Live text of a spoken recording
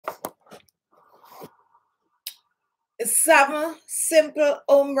7 simple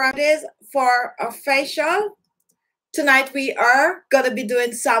home remedies for a facial. Tonight we are going to be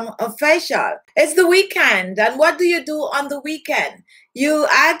doing some facial. It's the weekend, and what do you do on the weekend? You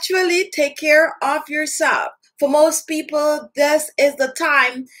actually take care of yourself. For most people, this is the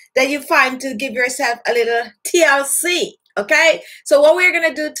time that you find to give yourself a little TLC. Okay, so what we're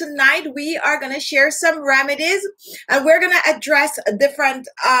going to do tonight, we are going to share some remedies, and we're going to address a different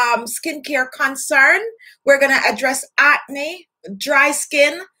skincare concern. We're going to address acne, dry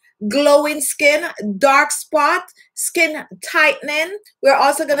skin, glowing skin, dark spot, skin tightening. We're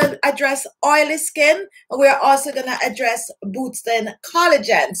also going to address oily skin, and we're also going to address boosting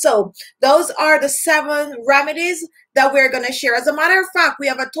collagen. So those are the 7 remedies that we're going to share. As a matter of fact, we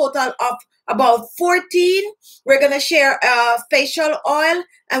have a total of about 14. We're going to share a facial oil,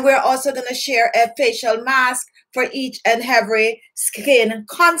 and we're also going to share a facial mask for each and every skin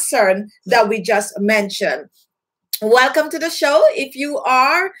concern that we just mentioned. Welcome to the show. If you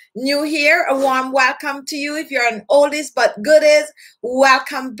are new here, a warm welcome to you. If you're an oldies but goodies,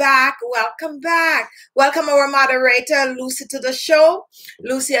 welcome back. Welcome back. Welcome our moderator, Lucy, to the show.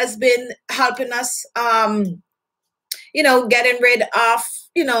 Lucy has been helping us, getting rid of,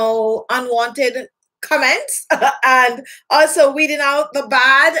 unwanted comments and also weeding out the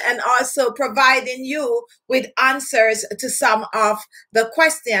bad and also providing you with answers to some of the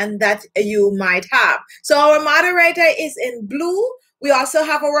questions that you might have. So our moderator is in blue. We also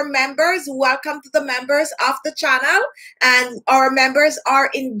have our members. Welcome to the members of the channel. And our members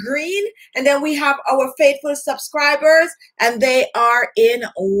are in green. And then we have our faithful subscribers, and they are in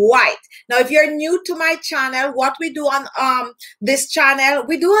white. Now, if you're new to my channel, what we do on this channel,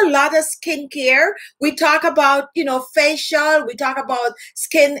 we do a lot of skincare. We talk about, facial. We talk about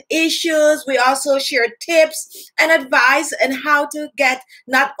skin issues. We also share tips and advice on how to get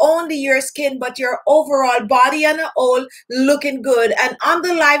not only your skin, but your overall body and whole looking good. And on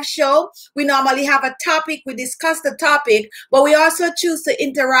the live show, we normally have a topic. We discuss the topic, but we also choose to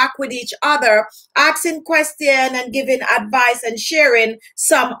interact with each other, asking questions and giving advice and sharing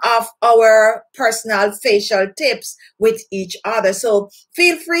some of our personal facial tips with each other. So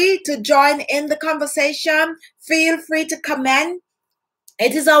feel free to join in the conversation. Feel free to comment.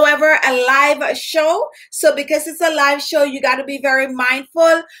 It is, however, a live show. So because it's a live show, you got to be very mindful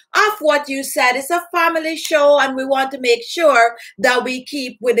of what you said. It's a family show, and we want to make sure that we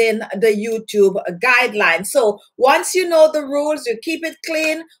keep within the YouTube guidelines. So once you know the rules, you keep it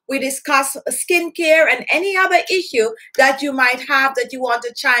clean. We discuss skincare and any other issue that you might have that you want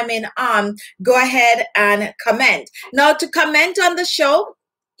to chime in on. Go ahead and comment. Now, to comment on the show,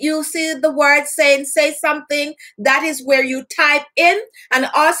 you see the word saying say something. That is where you type in. And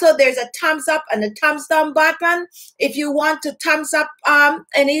also there's a thumbs up and a thumbs down button. If you want to thumbs up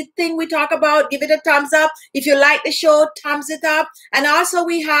anything we talk about, give it a thumbs up. If you like the show, thumbs it up. And also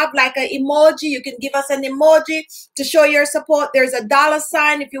we have like an emoji. You can give us an emoji to show your support. There's a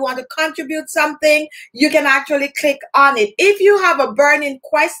 $sign. If you want to contribute something, you can actually click on it. If you have a burning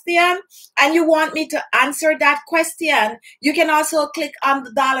question and you want me to answer that question, you can also click on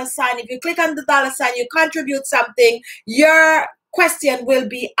the $sign. If you click on the $sign, you contribute something, your question will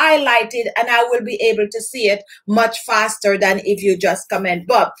be highlighted and I will be able to see it much faster than if you just comment.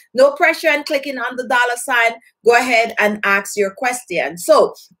 But no pressure on clicking on the $sign. Go ahead and ask your question.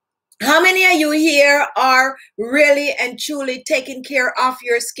 So how many of you here are really and truly taking care of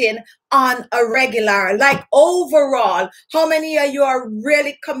your skin on a regular, like overall? How many of you are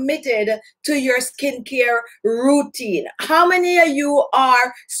really committed to your skincare routine? How many of you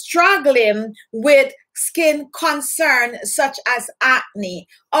are struggling with skin concern such as acne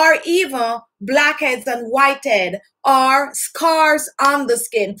or even blackheads and whitehead or scars on the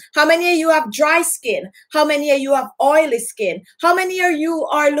skin? How many of you have dry skin? How many of you have oily skin? How many of you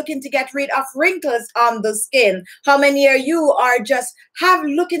are looking to get rid of wrinkles on the skin? How many of you are just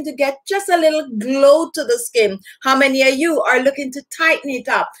looking to get just a little glow to the skin? How many of you are looking to tighten it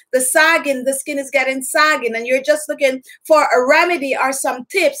up? The skin is getting sagging and you're just looking for a remedy or some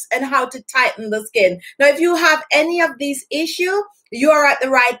tips on how to tighten the skin. Now, if you have any of these issues, you're at the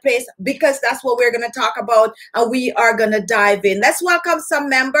right place, because that's what we're going to talk about, and we are going to dive in. Let's welcome some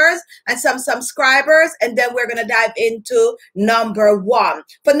members and some subscribers, and then we're going to dive into number 1.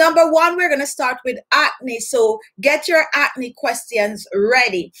 For number 1, we're going to start with acne. So get your acne questions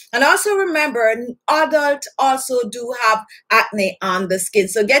ready. And also remember, adults also do have acne on the skin.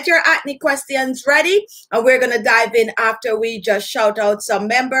 So get your acne questions ready, and we're going to dive in after we just shout out some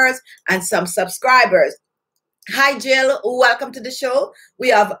members and some subscribers. Hi, Jill. Welcome to the show. We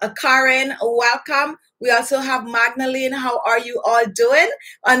have Karen. Welcome. We also have Magdalene. How are you all doing?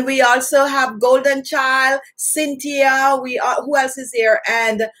 And we also have Golden Child, Cynthia. We are, who else is here?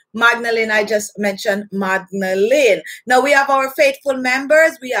 And Magdalene. I just mentioned Magdalene. Now we have our faithful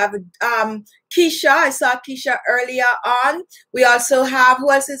members. We have Keisha. I saw Keisha earlier on. We also have,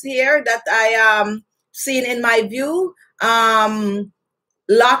 who else is here that I seen in my view?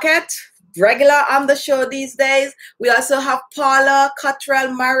 Lockett, regular on the show these days. We also have Paula,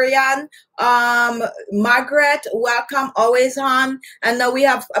 Cottrell, Marianne, Margaret, welcome, always on. And now we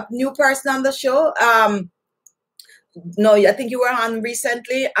have a new person on the show. No, I think you were on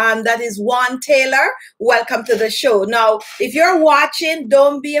recently, and that is Juan Taylor. Welcome to the show. Now, if you're watching,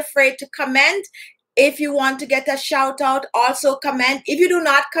 don't be afraid to comment. If you want to get a shout out, also comment. If you do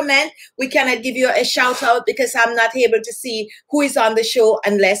not comment, we cannot give you a shout out because I'm not able to see who is on the show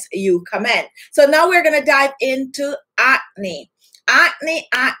unless you comment. So now we're going to dive into acne. Acne,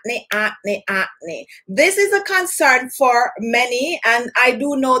 acne, acne, acne. This is a concern for many, and I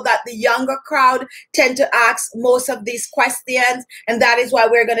do know that the younger crowd tend to ask most of these questions, and that is why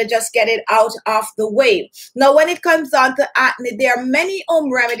we're going to just get it out of the way. Now, when it comes down to acne, there are many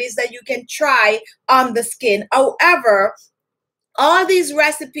home remedies that you can try on the skin. However, all these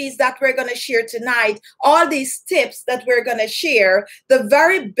recipes that we're going to share tonight, all these tips that we're going to share, the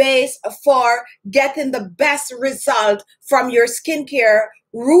very base for getting the best result from your skincare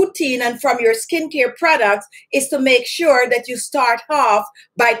routine and from your skincare products is to make sure that you start off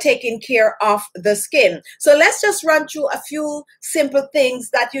by taking care of the skin. So let's just run through a few simple things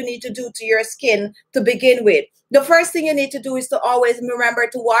that you need to do to your skin to begin with. The first thing you need to do is to always remember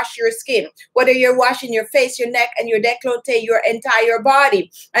to wash your skin, whether you're washing your face, your neck, and your décolleté, your entire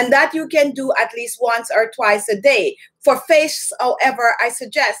body. And that you can do at least once or twice a day. For face, however, I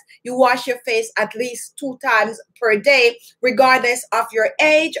suggest you wash your face at least 2 times per day, regardless of your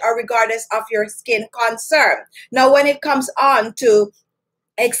age or regardless of your skin concern. Now, when it comes on to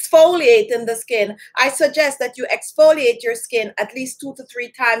exfoliating the skin, I suggest that you exfoliate your skin at least 2 to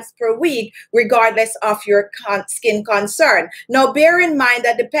 3 times per week, regardless of your skin concern. Now, bear in mind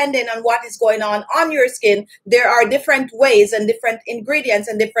that depending on what is going on your skin, there are different ways and different ingredients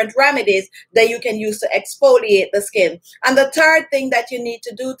and different remedies that you can use to exfoliate the skin. And the third thing that you need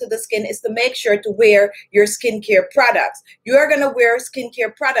to do to the skin is to make sure to wear your skincare products. You are going to wear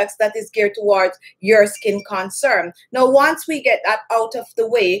skincare products that is geared towards your skin concern. Now, once we get that out of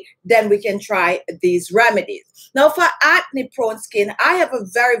the way, then we can try these remedies. Now, for acne prone skin, I have a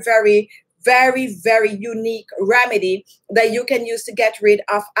very unique remedy that you can use to get rid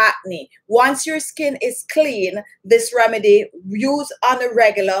of acne. Once your skin is clean, this remedy used on a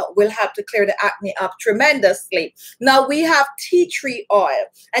regular will help to clear the acne up tremendously. Now, we have tea tree oil,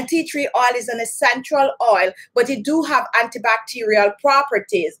 and tea tree oil is an essential oil, but it do have antibacterial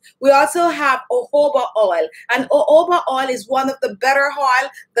properties. We also have jojoba oil, and jojoba oil is one of the better oil,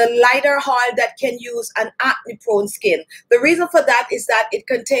 the lighter oil that can use an acne prone skin. The reason for that is that it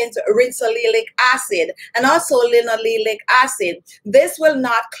contains rhinolenic acid and also linoleic acid. This will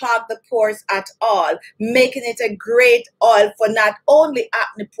not clog the pores at all, making it a great oil for not only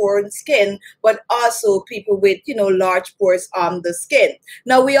acne prone skin, but also people with, large pores on the skin.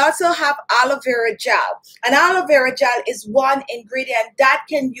 Now, we also have aloe vera gel, and aloe vera gel is one ingredient that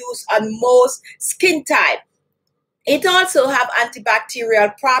can use on most skin type. It also have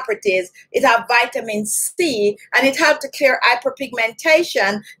antibacterial properties. It have vitamin C, and it helps to clear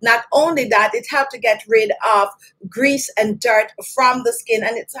hyperpigmentation. Not only that, it helps to get rid of grease and dirt from the skin,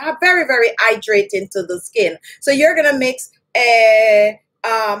 and it's very hydrating to the skin. So you're gonna mix a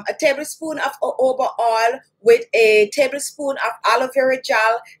tablespoon of jojoba oil with a tablespoon of aloe vera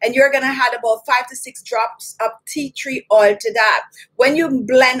gel, and you're going to add about 5 to 6 drops of tea tree oil to that. When you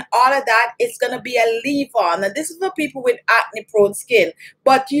blend all of that, it's going to be a leave-on. And this is for people with acne-prone skin.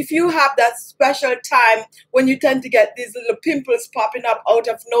 But if you have that special time when you tend to get these little pimples popping up out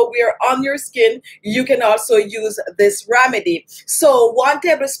of nowhere on your skin, you can also use this remedy. So 1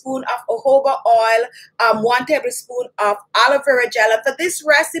 tablespoon of jojoba oil, 1 tablespoon of aloe vera gel. And for this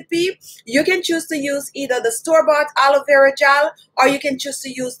recipe, you can choose to use either the store-bought aloe vera gel, or you can choose to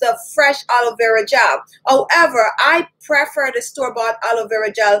use the fresh aloe vera gel. However, I prefer the store-bought aloe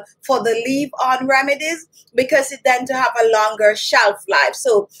vera gel for the leave-on remedies because it tends to have a longer shelf life.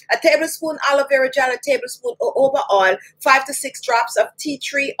 So a tablespoon aloe vera gel, a tablespoon jojoba oil, 5 to 6 drops of tea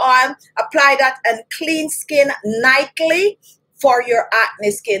tree oil. Apply that and clean skin nightly for your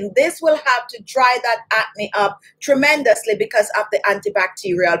acne skin. This will help to dry that acne up tremendously because of the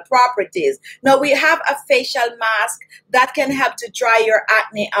antibacterial properties. Now we have a facial mask that can help to dry your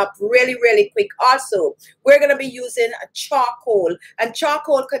acne up really, really quick. Also, we're going to be using a charcoal, and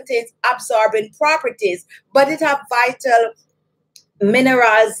charcoal contains absorbent properties, but it has vital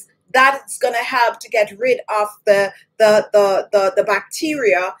minerals that's going to help to get rid of the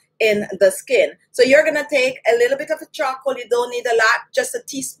bacteria in the skin. So you're going to take a little bit of a charcoal. You don't need a lot, just a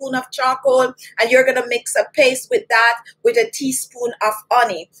teaspoon of charcoal, and you're going to mix a paste with that with a teaspoon of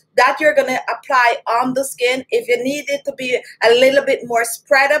honey. That you're going to apply on the skin. If you need it to be a little bit more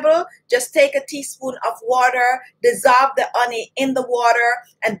spreadable, just take a teaspoon of water, dissolve the honey in the water,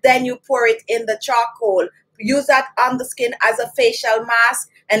 and then you pour it in the charcoal. Use that on the skin as a facial mask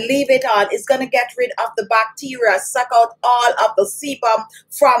and leave it on. It's going to get rid of the bacteria, suck out all of the sebum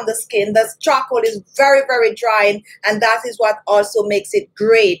from the skin. The charcoal is very, very drying, and that is what also makes it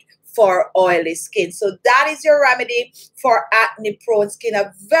great for oily skin. So that is your remedy for acne prone skin.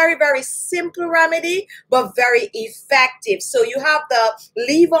 A very, very simple remedy, but very effective. So you have the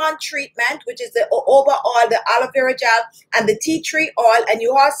leave-on treatment, which is the jojoba oil, the aloe vera gel, and the tea tree oil. And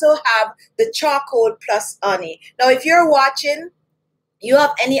you also have the charcoal plus honey. Now, if you're watching, you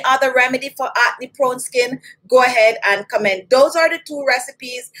have any other remedy for acne prone skin, go ahead and comment. Those are the two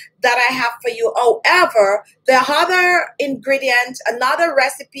recipes that I have for you. However, the other ingredient, another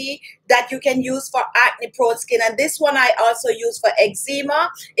recipe that you can use for acne prone skin, and this one I also use for eczema,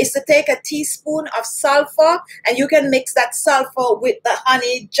 is to take a teaspoon of sulfur, and you can mix that sulfur with the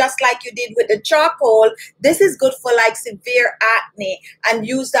honey just like you did with the charcoal. This is good for like severe acne, and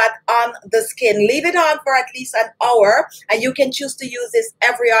use that on the skin. Leave it on for at least an hour, and you can choose to use this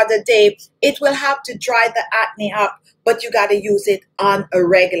every other day. It will help to dry the acne up, but you got to use it on a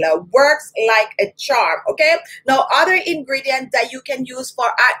regular. Works like a charm, okay? Now, other ingredients that you can use for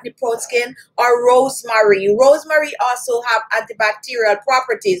acne prone skin are rosemary. Rosemary also have antibacterial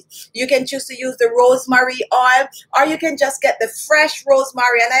properties. You can choose to use the rosemary oil, or you can just get the fresh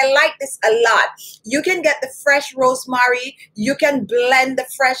rosemary, and I like this a lot. You can get the fresh rosemary. You can blend the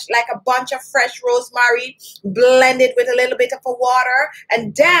fresh, like a bunch of fresh rosemary, blend it with a little bit of a water,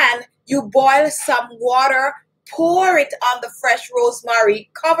 and then you boil some water, pour it on the fresh rosemary,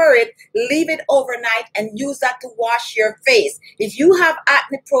 cover it, leave it overnight, and use that to wash your face. If you have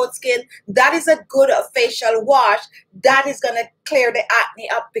acne prone skin, that is a good facial wash. That is going to clear the acne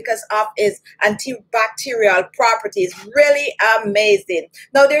up because of its antibacterial properties. Really amazing.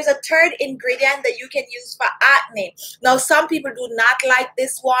 Now, there's a third ingredient that you can use for acne. Now, some people do not like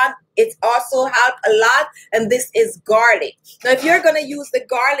this one. It also helps a lot, and this is garlic. Now, if you're going to use the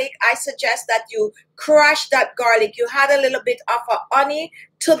garlic, I suggest that you crush that garlic. You add a little bit of honey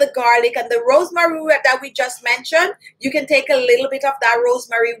to the garlic, and the rosemary that we just mentioned, you can take a little bit of that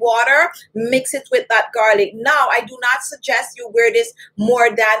rosemary water, mix it with that garlic. Now, I do not suggest you wear this more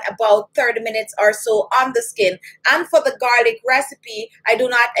than about 30 minutes or so on the skin. And for the garlic recipe, I do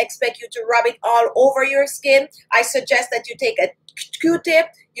not expect you to rub it all over your skin. I suggest that you take a Q-tip,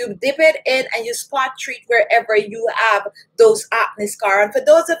 you dip it in, and you spot treat wherever you have those acne scars. And for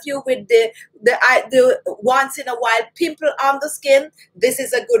those of you with the once in a while pimple on the skin, this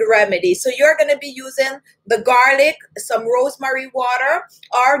is a good remedy. So you're going to be using the garlic, some rosemary water,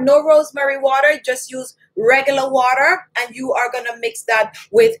 or no rosemary water, just use regular water, and you are going to mix that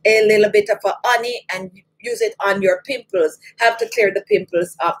with a little bit of a honey and use it on your pimples. Help to clear the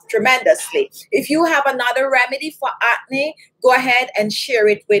pimples up tremendously. If you have another remedy for acne, go ahead and share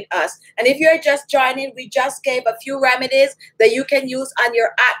it with us. And if you're just joining, we just gave a few remedies that you can use on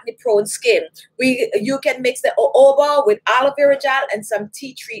your acne prone skin. You can mix the jojoba with aloe vera gel and some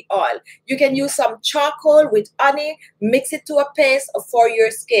tea tree oil. You can use some charcoal with honey, mix it to a paste for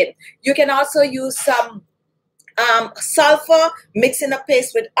your skin. You can also use some sulfur, mix in a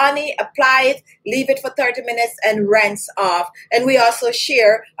paste with honey, apply it, leave it for 30 minutes, and rinse off. And we also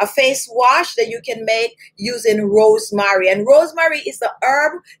share a face wash that you can make using rosemary. And rosemary is the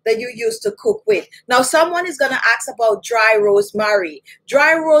herb that you use to cook with. Now, someone is going to ask about dry rosemary.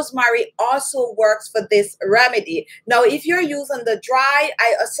 Dry rosemary also works for this remedy. Now, if you're using the dry,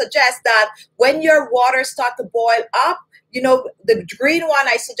 I suggest that when your water starts to boil up, you know, the green one,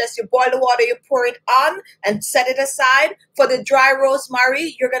 I suggest you boil the water, you pour it on and set it aside. For the dry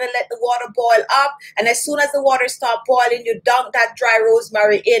rosemary, you're going to let the water boil up. And as soon as the water starts boiling, you dunk that dry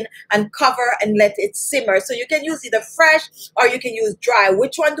rosemary in and cover and let it simmer. So you can use either fresh or you can use dry.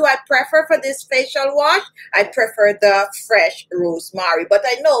 Which one do I prefer for this facial wash? I prefer the fresh rosemary. But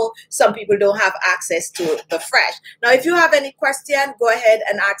I know some people don't have access to the fresh. Now, if you have any question, go ahead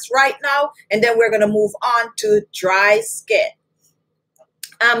and ask right now. And then we're going to move on to dry skin.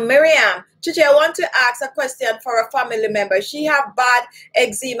 Miriam, Chichi, I want to ask a question for a family member. She have bad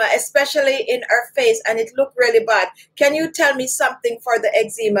eczema, especially in her face, and it looked really bad. Can you tell me something for the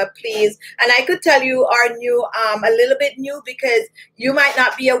eczema, please? And I could tell you are new, a little bit new, because you might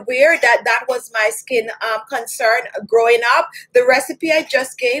not be aware that that was my skin concern growing up. The recipe I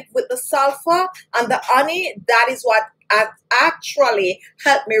just gave with the sulfur and the honey, that is what actually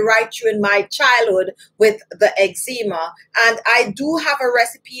helped me right through in my childhood with the eczema. And I do have a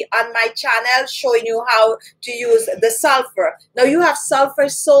recipe on my channel showing you how to use the sulfur. Now you have sulfur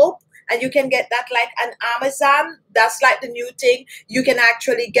soap, and you can get that like on Amazon. That's like the new thing. You can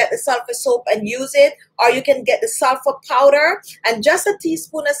actually get the sulfur soap and use it, or you can get the sulfur powder, and just a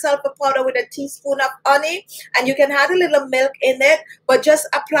teaspoon of sulfur powder with a teaspoon of honey, and you can add a little milk in it, but just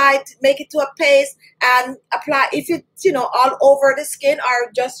apply it, make it to a paste, and apply if it's, you know, all over the skin,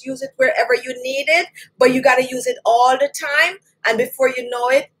 or just use it wherever you need it, but you got to use it all the time, and before you know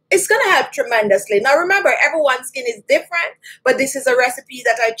it, it's going to help tremendously. Now, remember, everyone's skin is different, but this is a recipe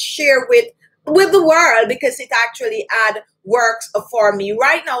that I share with the world because it actually works for me.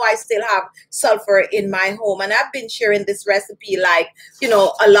 Right now, I still have sulfur in my home, and I've been sharing this recipe like, you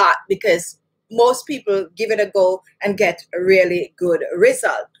know, a lot because most people give it a go and get a really good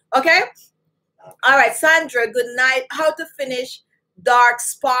result. Okay? All right, Sandra, good night. How to finish dark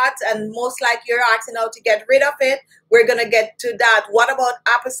spots, and most like you're asking how to get rid of it. We're gonna get to that. What about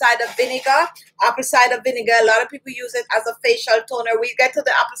apple cider vinegar? Apple cider vinegar, a lot of people use it as a facial toner. We get to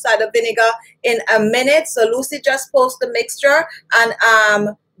the apple cider vinegar in a minute. So Lucy just posted the mixture, and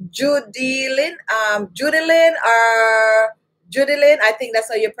Judilyn, I think that's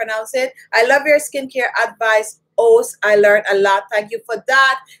how you pronounce it. I love your skincare advice. I learned a lot. Thank you for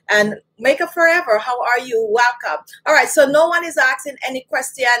that. And Makeup Forever, how are you? Welcome. All right, so no one is asking any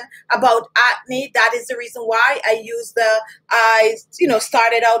question about acne. That is the reason why I use I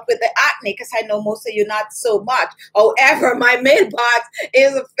started out with the acne, because I know most of you not so much. However, my mailbox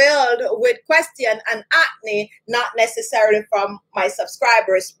is filled with question and acne, not necessarily from my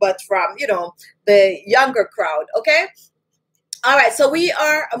subscribers, but from, you know, the younger crowd, okay? All right, so we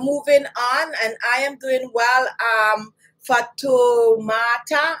are moving on, and I am doing well.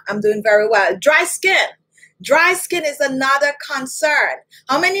 Fatumata, I'm doing very well. Dry skin. Dry skin is another concern.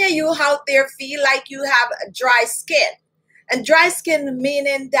 How many of you out there feel like you have dry skin? And dry skin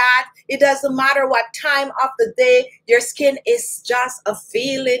meaning that it doesn't matter what time of the day, your skin is just a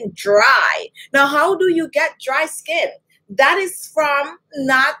feeling dry. Now, how do you get dry skin? That is from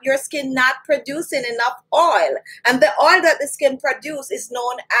your skin not producing enough oil. And the oil that the skin produces is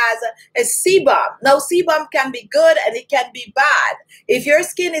known as a sebum. Now, sebum can be good and it can be bad. If your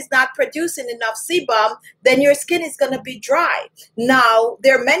skin is not producing enough sebum, then your skin is going to be dry. Now,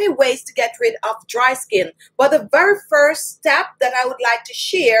 there are many ways to get rid of dry skin. But the very first step that I would like to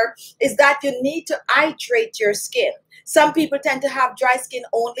share is that you need to hydrate your skin. Some people tend to have dry skin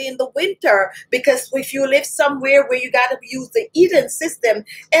only in the winter, because if you live somewhere where you got to use the heating system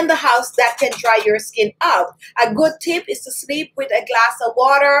in the house, that can dry your skin out. A good tip is to sleep with a glass of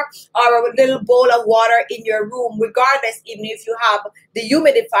water or a little bowl of water in your room, regardless, even if you have the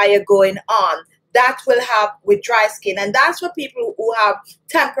humidifier going on. That will help with dry skin. And that's for people who have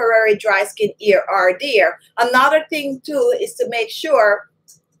temporary dry skin here or there. Another thing too is to make sure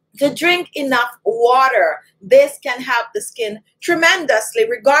to drink enough water. This can help the skin tremendously,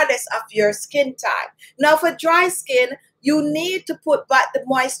 regardless of your skin type. Now, for dry skin, you need to put back the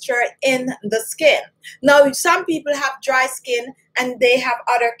moisture in the skin. Now, some people have dry skin and they have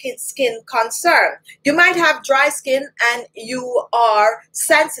other skin concern. You might have dry skin and you are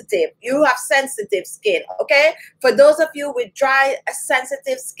sensitive. You have sensitive skin, okay? For those of you with dry,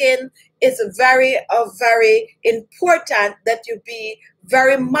 sensitive skin, it's very important that you be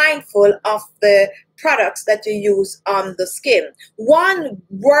very mindful of the products that you use on the skin. One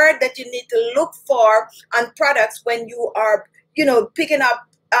word that you need to look for on products when you are, picking up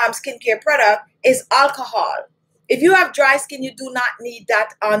skincare product is alcohol. If you have dry skin, you do not need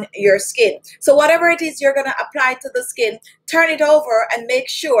that on your skin. So whatever it is you're going to apply to the skin, turn it over and make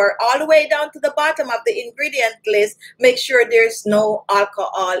sure all the way down to the bottom of the ingredient list, make sure there's no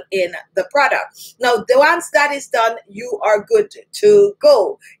alcohol in the product. Now, once that is done, you are good to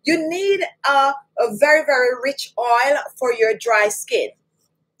go. You need a very, very rich oil for your dry skin.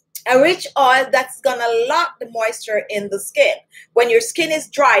 A rich oil that's going to lock the moisture in the skin. When your skin is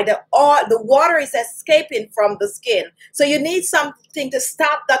dry, the water is escaping from the skin. So you need something to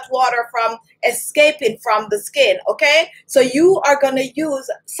stop that water from escaping from the skin, okay? So you are going to use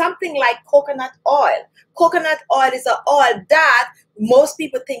something like coconut oil. Coconut oil is an oil that most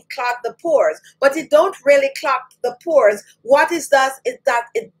people think clog the pores, but it don't really clog the pores. What it does is that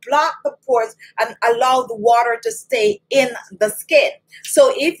it blocks the pores and allow the water to stay in the skin.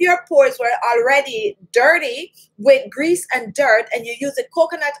 So if your pores were already dirty with grease and dirt and you use a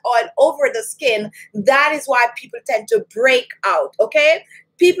coconut oil over the skin, that is why people tend to break out, okay?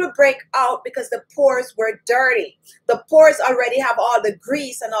 People break out because the pores were dirty. The pores already have all the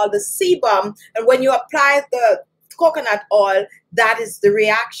grease and all the sebum, and when you apply the coconut oil, that is the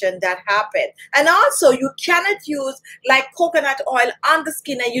reaction that happened. And also, you cannot use like coconut oil on the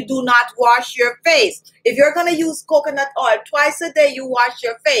skin and you do not wash your face. If you're going to use coconut oil twice a day, you wash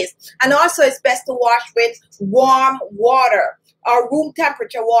your face. And also, it's best to wash with warm water or room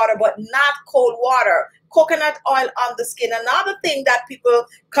temperature water, but not cold water. Coconut oil on the skin. Another thing that people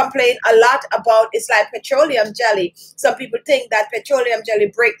complain a lot about is like petroleum jelly. Some people think that petroleum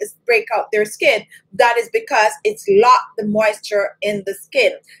jelly break out their skin. That is because it's locked the moisture in the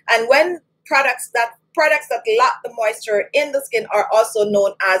skin. And when products that lock the moisture in the skin are also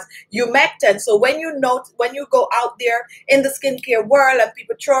known as humectants. So when you go out there in the skincare world and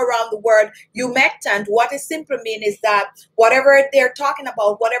people throw around the word humectant, what it simply means is that whatever they're talking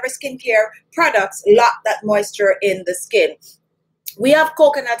about, whatever skincare products lock that moisture in the skin. We have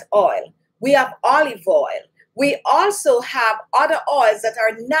coconut oil. We have olive oil. We also have other oils that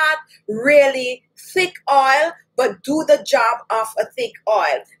are not really thick oil, but do the job of a thick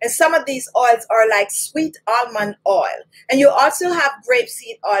oil. And some of these oils are like sweet almond oil. And you also have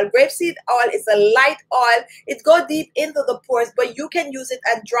grapeseed oil. Grapeseed oil is a light oil. It goes deep into the pores, but you can use it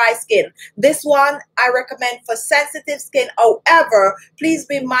on dry skin. This one I recommend for sensitive skin. However, please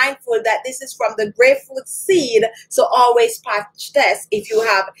be mindful that this is from the grapefruit seed. So always patch test if you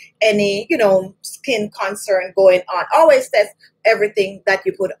have any, skin concern going on. Always test everything that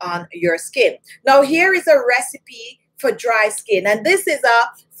you put on your skin. Now here is a recipe for dry skin, and this is a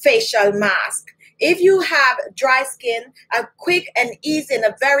facial mask. If you have dry skin, a quick and easy and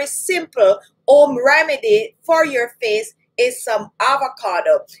a very simple home remedy for your face is some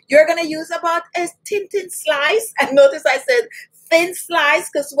avocado. You're going to use about a thin slice, and notice I said thin slice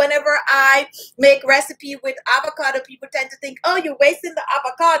because whenever I make recipe with avocado, people tend to think, oh, you're wasting the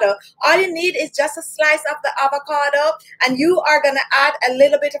avocado. All you need is just a slice of the avocado, and you are going to add a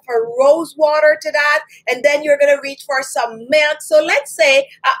little bit of a rose water to that, and then you're going to reach for some milk. So let's say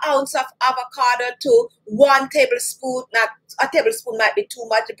an ounce of avocado to 1 tablespoon. Not a tablespoon might be too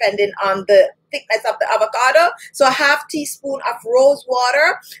much depending on the thickness of the avocado. So a half teaspoon of rose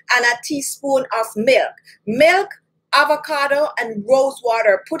water and a teaspoon of milk. Milk, avocado, and rose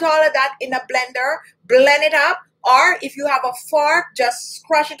water. Put all of that in a blender, blend it up, or if you have a fork, just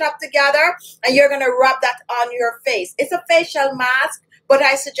crush it up together, and you're going to rub that on your face. It's a facial mask, but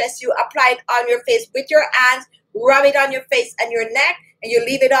I suggest you apply it on your face with your hands, rub it on your face and your neck, and you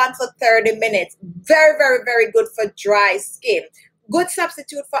leave it on for 30 minutes. Very, very, very good for dry skin. Good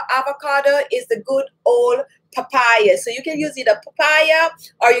substitute for avocado is the good old papaya. So you can use either papaya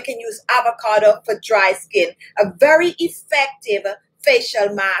or you can use avocado for dry skin. A very effective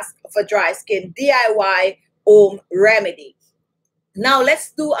facial mask for dry skin, DIY home remedy. Now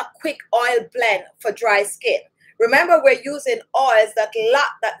let's do a quick oil blend for dry skin. Remember, we're using oils that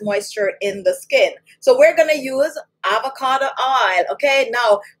lock that moisture in the skin. So we're going to use avocado oil. Okay,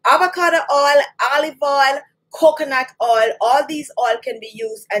 now avocado oil, olive oil, coconut oil, all these oil can be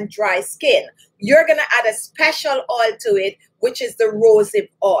used on dry skin. You're going to add a special oil to it, which is the rosehip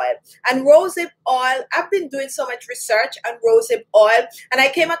oil. And rosehip oil, I've been doing so much research on rosehip oil, and I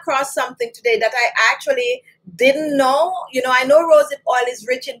came across something today that I actually didn't know. I know rosehip oil is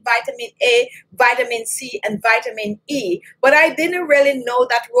rich in vitamin A, vitamin C, and vitamin E, but I didn't really know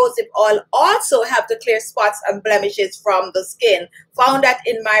that rosehip oil also helped to clear spots and blemishes from the skin. Found that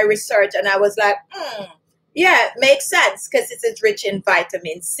in my research, and I was like, yeah, it makes sense because it is rich in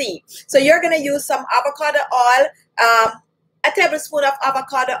vitamin C. So you're going to use some avocado oil, a tablespoon of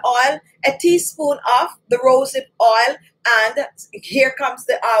avocado oil, a teaspoon of the rosehip oil, and here comes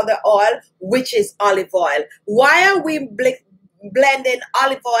the other oil, which is olive oil. Why are we blending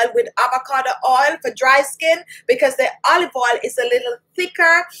olive oil with avocado oil for dry skin? Because the olive oil is a little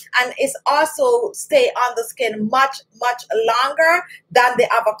thicker and it's also stay on the skin much longer than the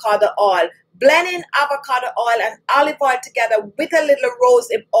avocado oil. Blending avocado oil and olive oil together with a little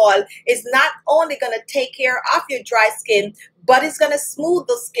rosehip oil is not only going to take care of your dry skin, but it's going to smooth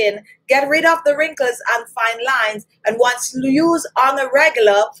the skin, get rid of the wrinkles and fine lines, and once used on a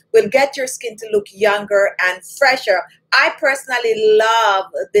regular, will get your skin to look younger and fresher. I personally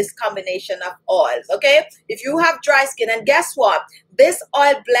love this combination of oils, okay? If you have dry skin, and guess what? This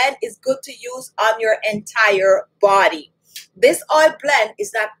oil blend is good to use on your entire body. This oil blend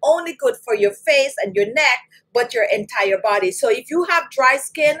is not only good for your face and your neck, but your entire body. So if you have dry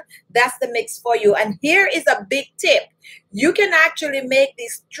skin, that's the mix for you. And here is a big tip. You can actually make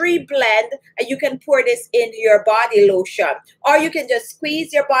these 3 blend and you can pour this into your body lotion, or you can just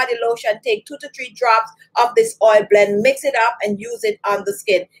squeeze your body lotion, take 2 to 3 drops of this oil blend, mix it up and use it on the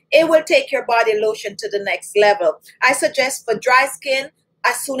skin. It will take your body lotion to the next level. I suggest for dry skin,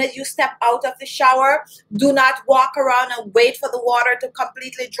 as soon as you step out of the shower, do not walk around and wait for the water to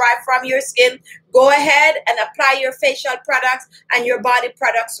completely dry from your skin. Go ahead and apply your facial products and your body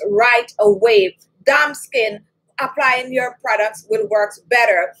products right away. Damp skin, applying your products will work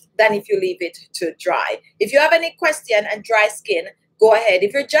better than if you leave it to dry. If you have any question on dry skin, go ahead.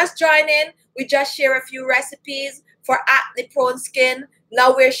 If you're just joining, we just share a few recipes for acne-prone skin.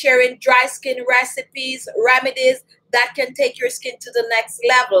 Now we're sharing dry skin recipes, remedies that can take your skin to the next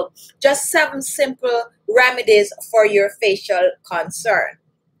level. Just 7 simple remedies for your facial concern.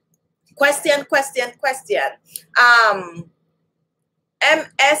 Question.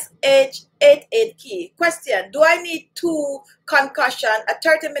 MSH88 key. Question. Do I need 2 concussion, a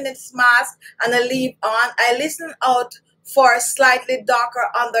 30-minute mask, and a leave on? I listen out for slightly darker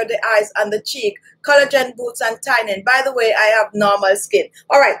under the eyes and the cheek, collagen boots and tanning. By the way, I have normal skin.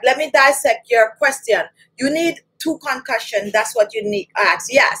 All right, let me dissect your question. You need 2 concussion, that's what you need.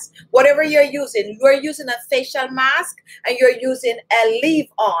 Yes, whatever you're using a facial mask and you're using a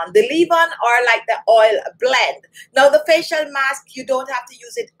leave-on. The leave-on are like the oil blend. Now the facial mask, you don't have to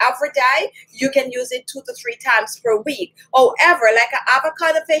use it every day. You can use it 2 to 3 times per week. However, like an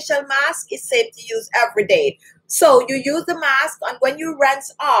avocado facial mask is safe to use every day. So you use the mask, and when you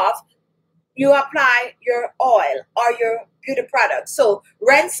rinse off, you apply your oil or your beauty product. So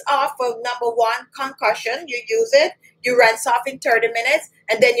rinse off for number 1, concussion. You use it, you rinse off in 30 minutes,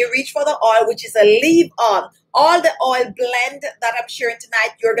 and then you reach for the oil, which is a leave-on. All the oil blend that I'm sharing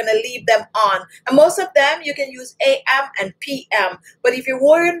tonight, you're going to leave them on. And most of them, you can use AM and PM. But if you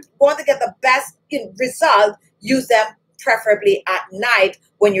want to get the best result, use them preferably at night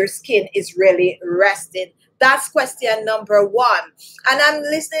when your skin is really resting. That's question number 1. And I'm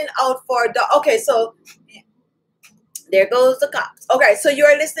listening out for the, okay, so there goes the cops. Okay, so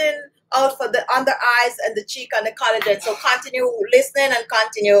you're listening out for the under eyes and the cheek and the collagen. So continue listening and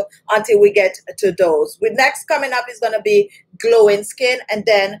continue until we get to those. With next coming up is going to be glowing skin, and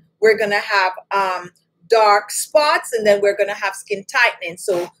then we're going to have dark spots, and then we're going to have skin tightening.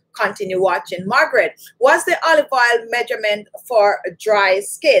 So continue watching. Margaret, what's the olive oil measurement for dry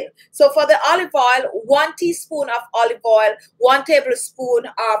skin? So for the olive oil, 1 teaspoon of olive oil, 1 tablespoon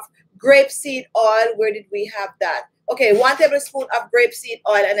of grapeseed oil. Where did we have that? Okay, 1 tablespoon of grapeseed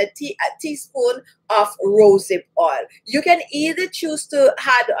oil and a teaspoon of rosehip oil. You can either choose to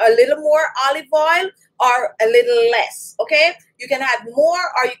add a little more olive oil or a little less, okay? You can add more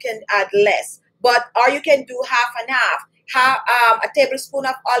or you can add less, or you can do half and half. A tablespoon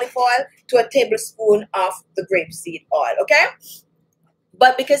of olive oil to a tablespoon of the grapeseed oil, okay?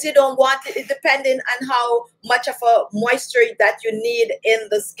 But because you don't want it, depending on how much of a moisture that you need in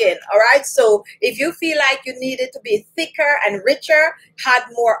the skin, all right? So if you feel like you need it to be thicker and richer, add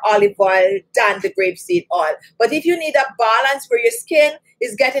more olive oil than the grapeseed oil. But if you need a balance where your skin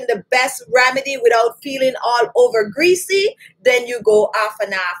is getting the best remedy without feeling all over greasy, then you go half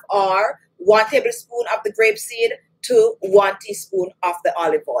and half, or 1 tablespoon of the grapeseed to 1 teaspoon of the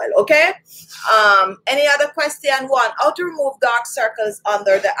olive oil, okay? Any other question? 1, how to remove dark circles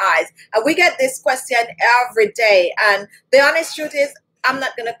under the eyes? And we get this question every day. And the honest truth is, I'm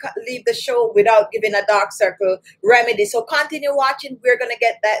not going to leave the show without giving a dark circle remedy. So continue watching. We're going to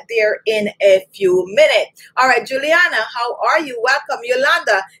get that there in a few minutes. All right, Juliana, how are you? Welcome.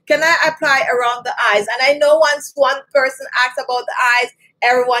 Yolanda, can I apply around the eyes? And I know once one person asks about the eyes,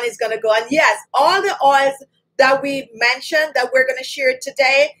 everyone is going to go. And yes, all the oils that we mentioned that we're going to share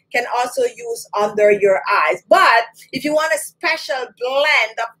today can also use under your eyes. But if you want a special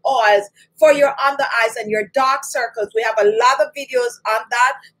blend of oils for your under eyes and your dark circles, we have a lot of videos on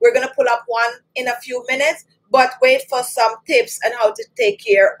that. We're going to pull up one in a few minutes, but wait for some tips on how to take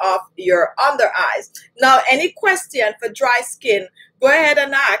care of your under eyes. Now, any question for dry skin, go ahead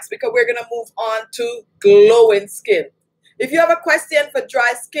and ask, because we're going to move on to glowing skin. If you have a question for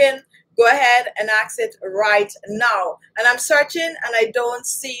dry skin, go ahead and ask it right now. And I'm searching and I don't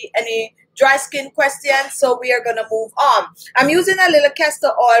see any dry skin questions, so we are going to move on. I'm using a little castor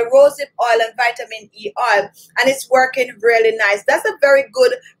oil, rosehip oil, and vitamin E oil, and it's working really nice. That's a very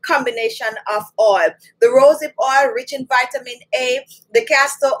good combination of oil. The rosehip oil, rich in vitamin A, the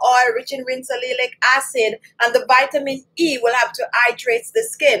castor oil, rich in rinsolic acid, and the vitamin E will have to hydrate the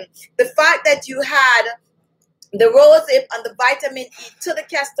skin. The fact that you had the rosehip and the vitamin E to the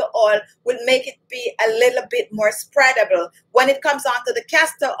castor oil will make it be a little bit more spreadable. When it comes on to the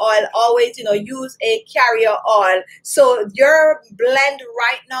castor oil, always, use a carrier oil. So your blend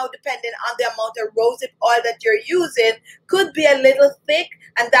right now, depending on the amount of rosehip oil that you're using, could be a little thick,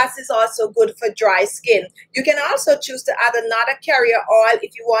 and that is also good for dry skin. You can also choose to add another carrier oil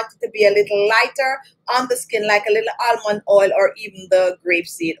if you want it to be a little lighter on the skin, like a little almond oil or even the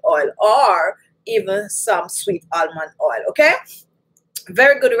grapeseed oil, or even some sweet almond oil. Okay,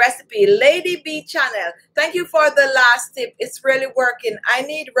 very good recipe. Lady B channel, thank you for the last tip. It's really working. I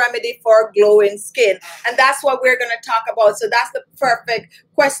need remedy for glowing skin, and that's what we're going to talk about. So that's the perfect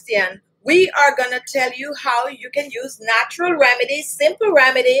question. We are going to tell you how you can use natural remedies, simple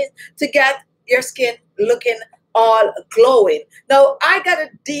remedies, to get your skin looking all glowing. Now, I got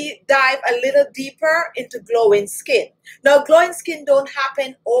to dive a little deeper into glowing skin. Now, glowing skin don't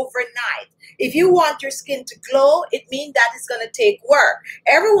happen overnight. If you want your skin to glow, it means that it's going to take work.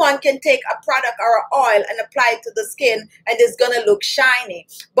 Everyone can take a product or an oil and apply it to the skin, and it's going to look shiny.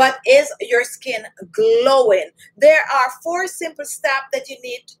 But is your skin glowing? There are 4 simple steps that you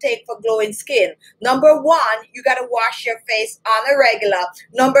need to take for glowing skin. Number 1, you got to wash your face on a regular.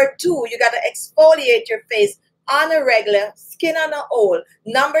 Number 2, you got to exfoliate your face on a regular, skin on a whole.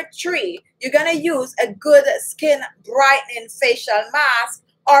 Number 3, you're going to use a good skin brightening facial mask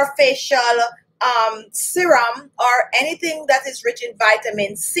or facial serum or anything that is rich in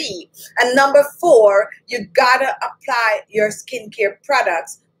vitamin C. And number 4, you got to apply your skincare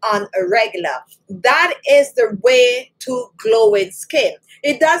products on a regular. That is the way to glowing skin.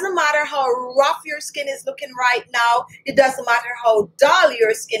 It doesn't matter how rough your skin is looking right now. It doesn't matter how dull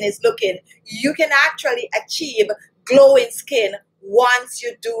your skin is looking. You can actually achieve glowing skin once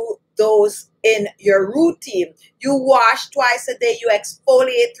you do those in your routine. You wash twice a day. You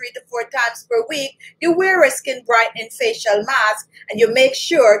exfoliate 3 to 4 times per week. You wear a skin brightening facial mask, and you make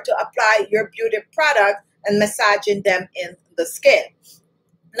sure to apply your beauty product and massaging them in the skin.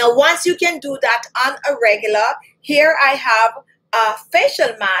 Now, once you can do that on a regular, here I have a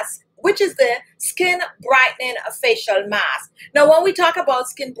facial mask, which is the skin brightening facial mask. Now, when we talk about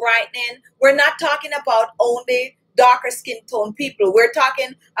skin brightening, we're not talking about only darker skin tone people. We're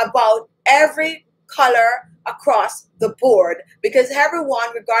talking about every color across the board, because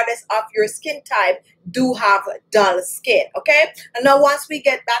everyone, regardless of your skin type, do have dull skin. Okay, and now once we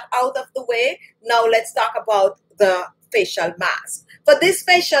get that out of the way, now let's talk about the facial mask. For this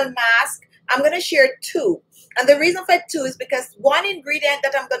facial mask, I'm going to share 2. And the reason for 2 is because one ingredient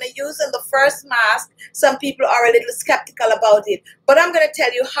that I'm going to use in the first mask, some people are a little skeptical about it, but I'm going to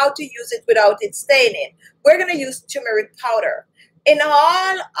tell you how to use it without it staining. We're going to use turmeric powder. In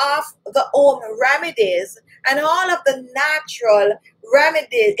all of the home remedies and all of the natural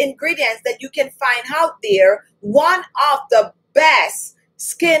remedies, ingredients that you can find out there, one of the best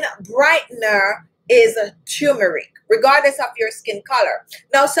skin brightener is turmeric, regardless of your skin color.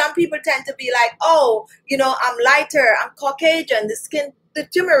 Now, some people tend to be like, oh, I'm lighter, I'm Caucasian, the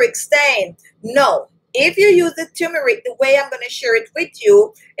turmeric stain. No, if you use the turmeric the way I'm going to share it with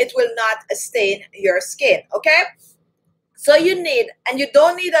you, it will not stain your skin, okay? So you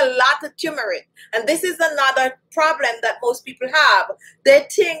don't need a lot of turmeric. And this is another problem that most people have. They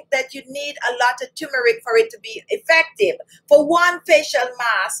think that you need a lot of turmeric for it to be effective. For one facial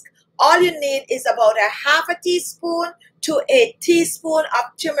mask, all you need is about a ½ teaspoon to a teaspoon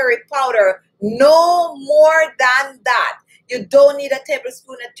of turmeric powder. No more than that. You don't need a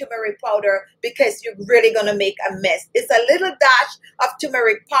tablespoon of turmeric powder because you're really going to make a mess. It's a little dash of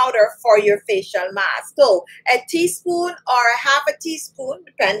turmeric powder for your facial mask. So a teaspoon or a ½ teaspoon,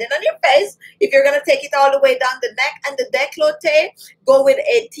 depending on your face. If you're going to take it all the way down the neck and the décolleté, go with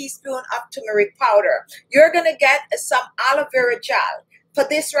a teaspoon of turmeric powder. You're going to get some aloe vera gel. For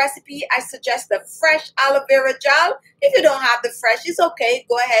this recipe, I suggest the fresh aloe vera gel. If you don't have the fresh, it's okay.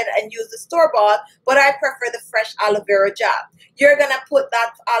 Go ahead and use the store-bought, but I prefer the fresh aloe vera gel. You're going to put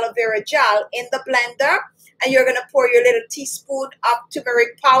that aloe vera gel in the blender, and you're going to pour your little teaspoon of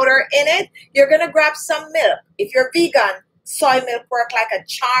turmeric powder in it. You're going to grab some milk. If you're vegan, soy milk works like a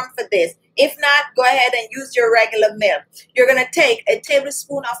charm for this. If not, go ahead and use your regular milk. You're going to take a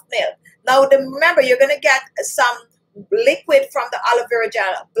tablespoon of milk. Now, remember, you're going to get some liquid from the aloe vera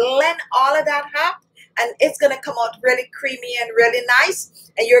gel. Blend all of that up, and it's going to come out really creamy and really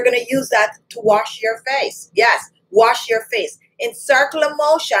nice, and you're going to use that to wash your face. Yes, wash your face in circular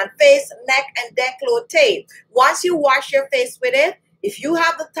motion, face, neck, and décolleté. Once you wash your face with it, if you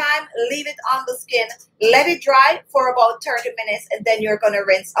have the time, leave it on the skin, let it dry for about 30 minutes, and then you're going to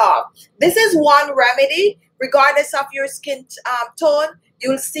rinse off. This is one remedy. Regardless of your skin tone,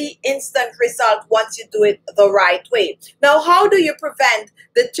 you'll see instant result once you do it the right way. Now, how do you prevent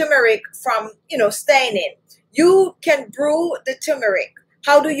the turmeric from, staining? You can brew the turmeric.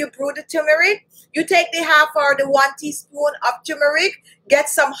 How do you brew the turmeric? You take the half or the 1 teaspoon of turmeric, get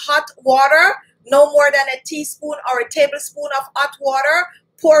some hot water, no more than a teaspoon or a tablespoon of hot water,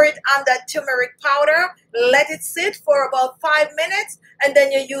 pour it on that turmeric powder, let it sit for about 5 minutes, and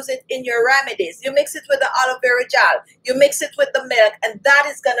then you use it in your remedies. You mix it with the aloe vera gel, you mix it with the milk, and that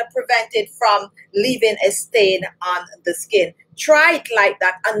is going to prevent it from leaving a stain on the skin. Try it like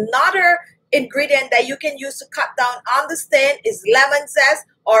that. Another ingredient that you can use to cut down on the stain is lemon zest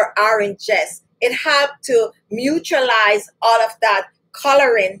or orange zest. It helps to neutralize all of that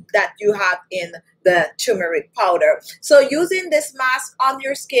coloring that you have in the turmeric powder. So using this mask on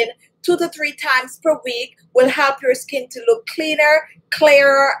your skin 2 to 3 times per week will help your skin to look cleaner,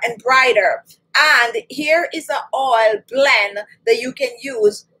 clearer, and brighter. And here is an oil blend that you can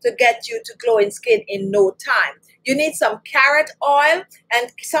use to get you to glowing skin in no time. You need some carrot oil,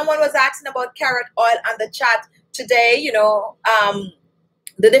 and someone was asking about carrot oil on the chat today,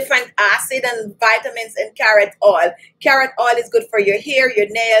 the different acid and vitamins in carrot oil. Carrot oil is good for your hair, your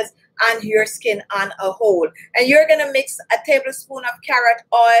nails, and your skin on a whole. And you're going to mix a tablespoon of carrot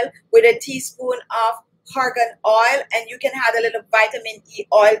oil with a teaspoon of argan oil, and you can add a little vitamin E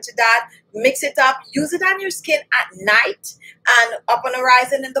oil to that. Mix it up, use it on your skin at night, and up on the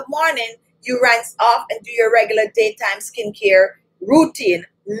horizon in the morning, you rinse off and do your regular daytime skincare routine.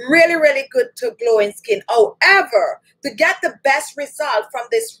 Really, really good to glowing skin. However, to get the best result from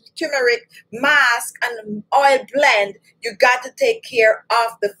this turmeric mask and oil blend, you got to take care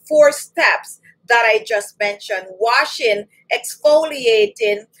of the 4 steps that I just mentioned: washing,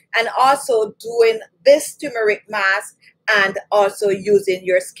 exfoliating, and also doing this turmeric mask, and also using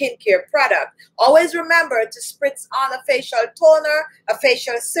your skincare product. Always remember to spritz on a facial toner, a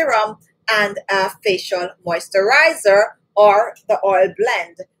facial serum, and a facial moisturizer, or the oil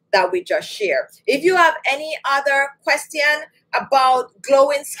blend that we just shared. If you have any other question about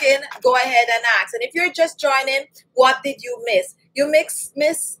glowing skin, go ahead and ask. And if you're just joining, what did you miss? You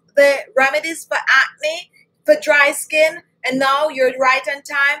miss the remedies for acne, for dry skin, and now you're right on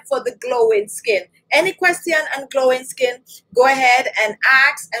time for the glowing skin. Any question on glowing skin, go ahead and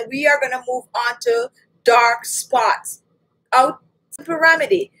ask, and we are going to move on to dark spots. Simple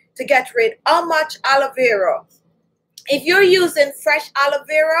remedy to get rid. How much aloe vera? If you're using fresh aloe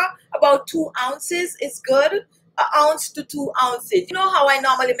vera, about 2 ounces is good. 1 ounce to 2 ounces. You know how I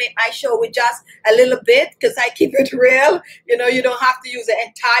normally make my show with just a little bit, because I keep it real. You don't have to use the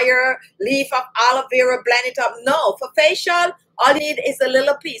entire leaf of aloe vera, blend it up. No, for facial, all you need is a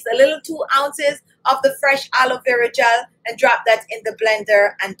little piece, a little 2 ounces of the fresh aloe vera gel, and drop that in the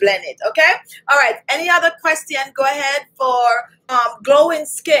blender and blend it. Okay? All right. Any other question? Go ahead for glowing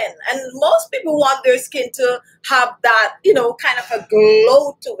skin. And most people want their skin to have that, kind of a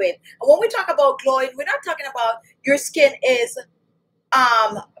glow to it. And when we talk about glowing, we're not talking about your skin is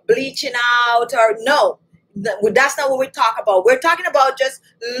bleaching out, or no. That's not what we talk about. We're talking about just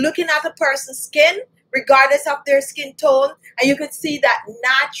looking at a person's skin, regardless of their skin tone, and you can see that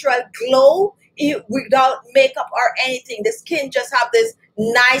natural glow without makeup or anything. The skin just have this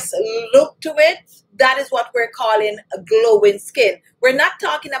nice look to it. That is what we're calling a glowing skin. We're not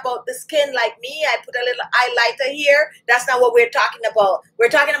talking about the skin like me. I put a little highlighter here. That's not what we're talking about. We're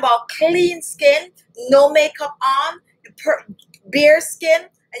talking about clean skin, no makeup on, bare skin,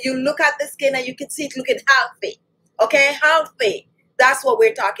 and you look at the skin and you can see it looking healthy. Okay, healthy. That's what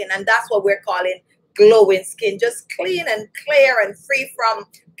we're talking, and that's what we're calling glowing skin. Just clean and clear and free from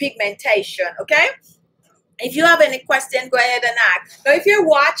pigmentation. Okay? If you have any question, go ahead and ask. Now, if you're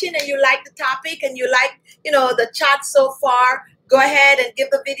watching and you like the topic and you like, the chat so far, go ahead and give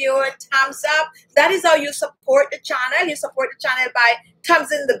the video a thumbs up. That is how you support the channel. You support the channel by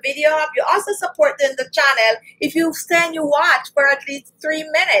thumbsing the video up. You also support the channel if you stay and you watch for at least 3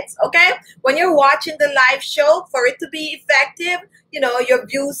 minutes, okay? When you're watching the live show, for it to be effective, your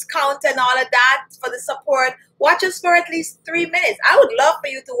views count and all of that for the support, watch us for at least 3 minutes. I would love for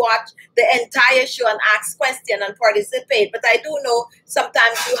you to watch the entire show and ask questions and participate, but I do know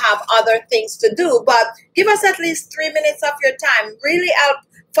sometimes you have other things to do, but give us at least 3 minutes of your time. Really help.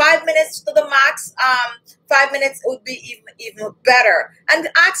 5 minutes to the max. 5 minutes would be even better. And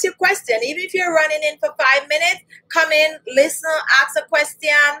ask your question. Even if you're running in for 5 minutes, come in, listen, ask a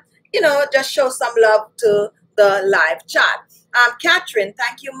question, just show some love to the live chat. Catherine,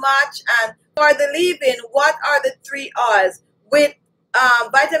 thank you much. And for the leave-in, what are the 3 oils? With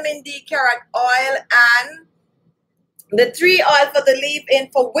vitamin D, carrot oil, and The tree oil for the leave-in,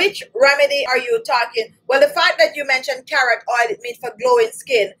 for which remedy are you talking? Well, the fact that you mentioned carrot oil, it means for glowing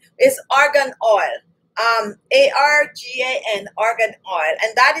skin, is argan oil. ARGAN, argan oil.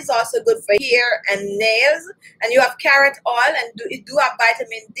 And that is also good for hair and nails. And you have carrot oil, and it do have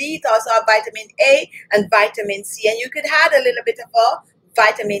vitamin D. It also have vitamin A and vitamin C. And you could add a little bit of a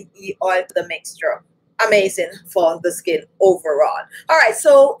vitamin E oil to the mixture. Amazing for the skin overall. All right,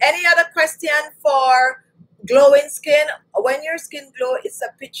 so any other question for glowing skin? When your skin glow, it's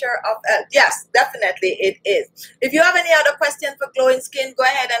a picture of health. Yes, definitely it is. If you have any other question for glowing skin, go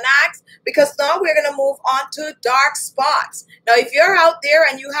ahead and ask, because now we're going to move on to dark spots. Now, if you're out there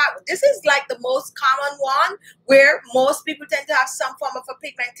and you have, this is like the most common one where most people tend to have some form of a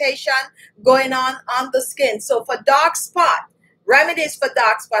pigmentation going on the skin. So for dark spot, remedies for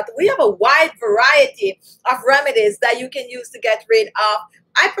dark spot, we have a wide variety of remedies that you can use to get rid of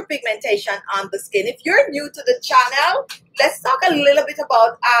hyperpigmentation on the skin. If you're new to the channel, let's talk a little bit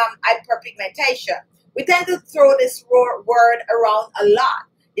about hyperpigmentation. We tend to throw this word around a lot.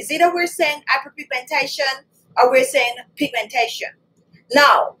 It's either we're saying hyperpigmentation or we're saying pigmentation.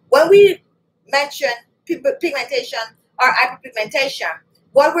 Now, when we mention pigmentation or hyperpigmentation,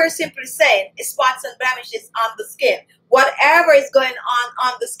 what we're simply saying is spots and blemishes on the skin. Whatever is going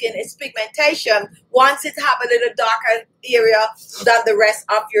on the skin is pigmentation once it have a little darker area than the rest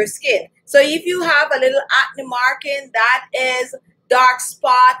of your skin. So if you have a little acne marking, that is dark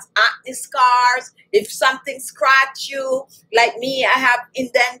spots, acne scars. If something scratch you, like me, I have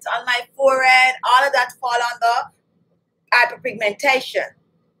indent on my forehead, all of that fall under hyperpigmentation.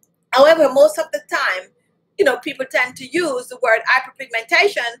 However, most of the time, you know, people tend to use the word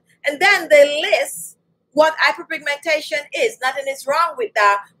hyperpigmentation and then they list what hyperpigmentation is. Nothing is wrong with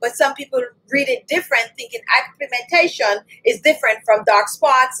that, but some people read it different, thinking hyperpigmentation is different from dark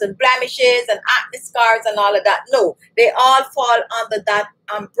spots and blemishes and acne scars and all of that. No, they all fall under that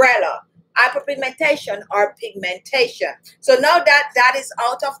umbrella, hyperpigmentation or pigmentation. So now that that is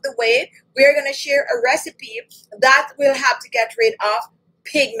out of the way, we're going to share a recipe that will have to get rid of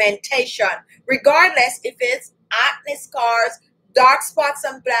pigmentation, regardless if it's acne scars, dark spots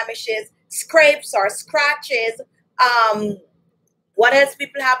and blemishes, scrapes or scratches, what else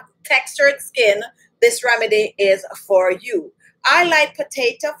people have, textured skin. This remedy is for you. I like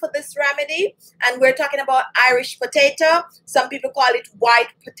potato for this remedy, and we're talking about Irish potato. Some people call it white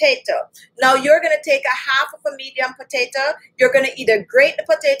potato. Now you're going to take a half of a medium potato. You're going to either grate the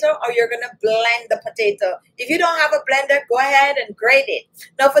potato or you're going to blend the potato. If you don't have a blender, go ahead and grate it.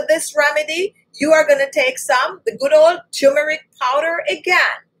 Now for this remedy, you are going to take the good old turmeric powder again.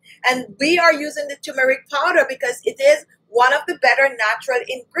 And we are using the turmeric powder because it is one of the better natural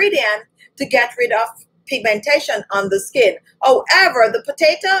ingredients to get rid of pigmentation on the skin. However, the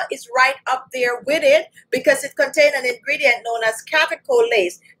potato is right up there with it because it contains an ingredient known as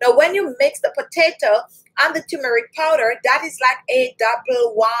catecholase. Now, when you mix the potato and the turmeric powder, that is like a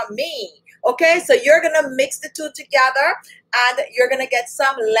double whammy. Okay, so you're going to mix the two together and you're going to get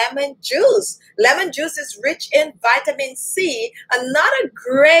some lemon juice. Lemon juice is rich in vitamin C, another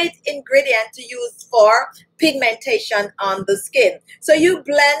great ingredient to use for pigmentation on the skin. So you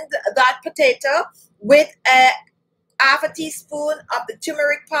blend that potato with a half a teaspoon of the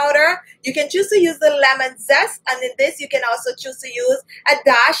turmeric powder. You can choose to use the lemon zest, and in this you can also choose to use a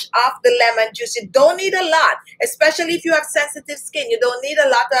dash of the lemon juice. You don't need a lot, especially if you have sensitive skin. You don't need a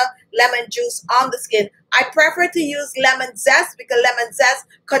lot of lemon juice on the skin. I prefer to use lemon zest because lemon zest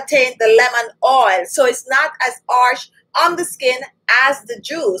contains the lemon oil, so it's not as harsh on the skin as the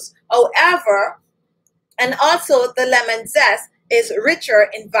juice. However, and also the lemon zest is richer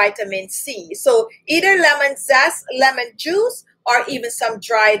in vitamin C. So either lemon zest, lemon juice, or even some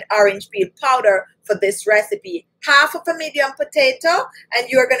dried orange peel powder for this recipe. Half of a medium potato, and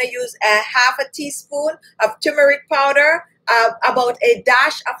you're going to use a half a teaspoon of turmeric powder, about a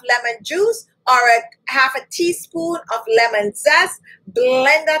dash of lemon juice, or a half a teaspoon of lemon zest.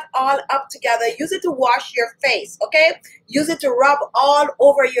 Blend that all up together. Use it to wash your face, okay? Use it to rub all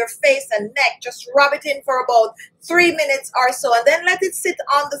over your face and neck. Just rub it in for about 3 minutes or so, and then let it sit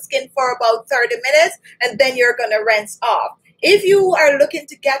on the skin for about 30 minutes, and then you're going to rinse off. If you are looking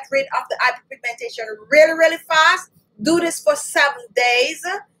to get rid of the hyperpigmentation really, really fast, do this for 7 days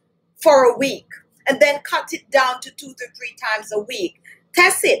for a week, and then cut it down to 2 to 3 times a week.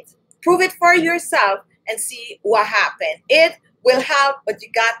 Test it. Prove it for yourself and see what happens. It will help, but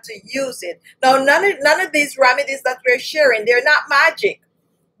you got to use it. Now, none of these remedies that we're sharing, they're not magic,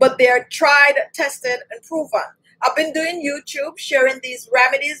 but they're tried, tested, and proven. I've been doing YouTube, sharing these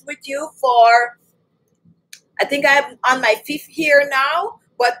remedies with you for, I think I'm on my 5th year now,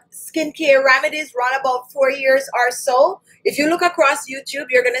 but skincare remedies run about 4 years or so. If you look across YouTube,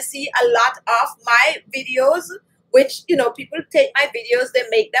 you're going to see a lot of my videos, which, you know, people take my videos, they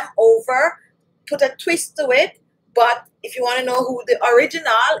make them over, put a twist to it. But if you want to know who the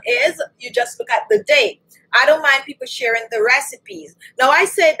original is, you just look at the date. I don't mind people sharing the recipes. Now, I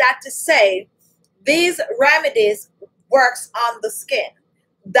say that to say these remedies works on the skin.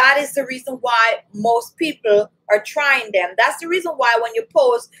 That is the reason why most people are trying them. That's the reason why when you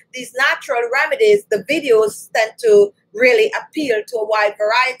post these natural remedies, the videos tend to really appeal to a wide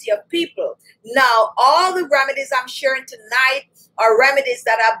variety of people. Now, all the remedies I'm sharing tonight are remedies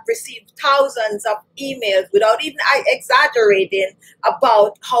that have received thousands of emails without even exaggerating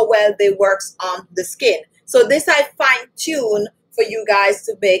about how well they works on the skin. So this I fine-tune for you guys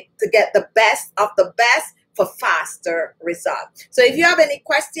to get the best of the best for faster results. So if you have any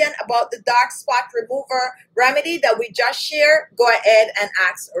question about the dark spot remover remedy that we just shared, go ahead and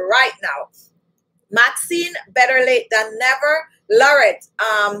ask right now. Maxine, better late than never. Lorette,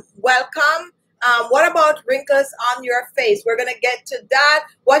 welcome. What about wrinkles on your face? We're going to get to that.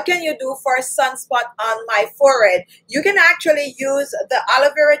 What can you do for a sunspot on my forehead? You can actually use the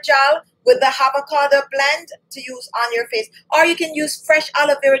aloe vera gel with the avocado blend to use on your face. Or you can use fresh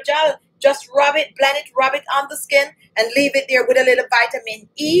aloe vera gel. Just rub it, blend it, rub it on the skin and leave it there with a little vitamin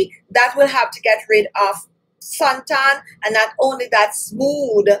E. That will help to get rid of suntan and not only that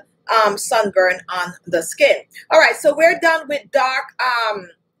smooth sunburn on the skin. All right, so we're done with dark.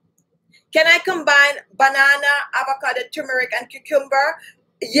 Can I combine banana, avocado, turmeric, and cucumber?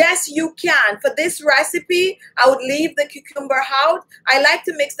 Yes, you can. For this recipe, I would leave the cucumber out. I like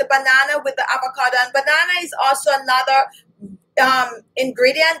to mix the banana with the avocado, and banana is also another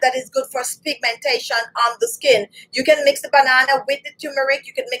ingredient that is good for pigmentation on the skin. You can mix the banana with the turmeric.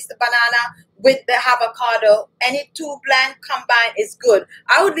 You can mix the banana with the avocado. Any two blend combined is good.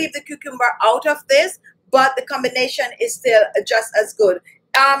 I would leave the cucumber out of this, but the combination is still just as good.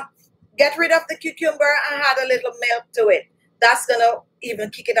 Get rid of the cucumber and add a little milk to it. That's gonna even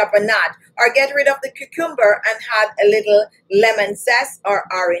kick it up a notch. Or get rid of the cucumber and add a little lemon zest or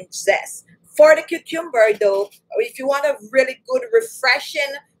orange zest. For the cucumber though, if you want a really good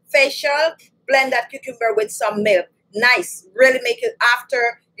refreshing facial, blend that cucumber with some milk. Nice. Really make it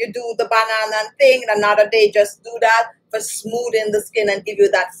after you do the banana thing. Another day, just do that for smoothing the skin and give you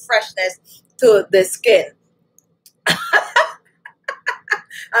that freshness to the skin.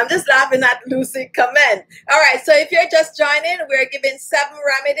 I'm just laughing at Lucy comment. All right, so if you're just joining, we're giving 7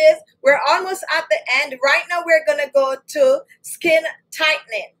 remedies. We're almost at the end. Right now, we're going to go to skin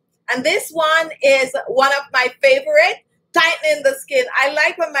tightening. And this one is one of my favorite, tightening the skin. I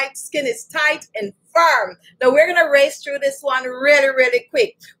like when my skin is tight and firm. Now, we're going to race through this one really, really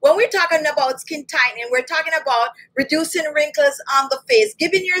quick. When we're talking about skin tightening, we're talking about reducing wrinkles on the face,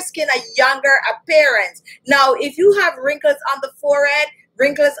 giving your skin a younger appearance. Now, if you have wrinkles on the forehead,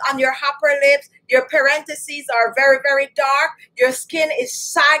 wrinkles on your upper lips, your parentheses are very, very dark, your skin is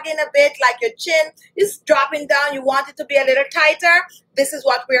sagging a bit, like your chin is dropping down, you want it to be a little tighter, this is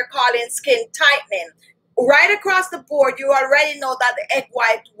what we're calling skin tightening. Right across the board, you already know that the egg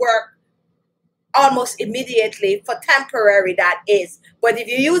white work almost immediately for temporary, that is. But if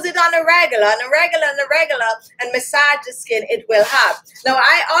you use it on a regular, and massage the skin, it will help. Now,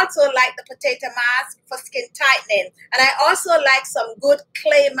 I also like the potato mask for skin tightening. And I also like some good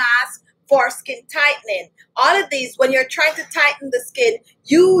clay mask for skin tightening. All of these, when you're trying to tighten the skin,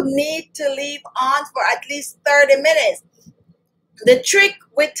 you need to leave on for at least 30 minutes. The trick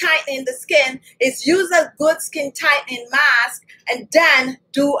with tightening the skin is use a good skin tightening mask and then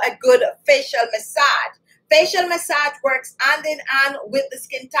do a good facial massage. Facial massage works hand in hand with the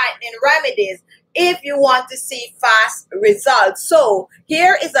skin tightening remedies if you want to see fast results. So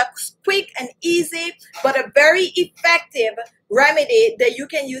here is a quick and easy but a very effective remedy that you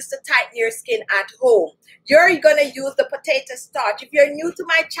can use to tighten your skin at home. You're going to use the potato starch. If you're new to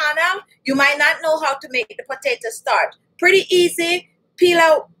my channel, you might not know how to make the potato starch. Pretty easy. Peel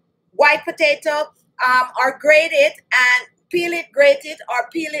a white potato or grate it and peel it, grate it, or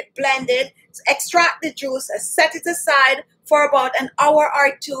peel it, blend it. Extract the juice, set it aside for about an hour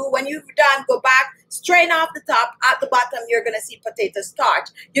or two. When you've done, go back, strain off the top. At the bottom, you're going to see potato starch.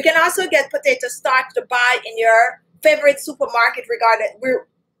 You can also get potato starch to buy in your favorite supermarket,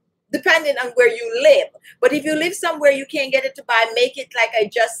 depending on where you live. But if you live somewhere you can't get it to buy, make it like I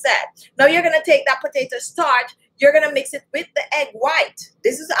just said. Now you're going to take that potato starch, you're going to mix it with the egg white.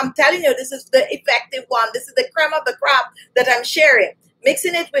 I'm telling you, this is the effective one. This is the creme of the crop that I'm sharing.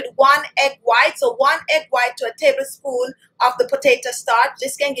 Mixing it with 1 egg white. So 1 egg white to a tablespoon of the potato starch.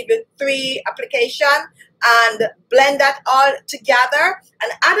 This can give you 3 applications. and blend that all together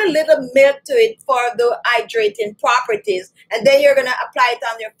and add a little milk to it for the hydrating properties. And then you're going to apply it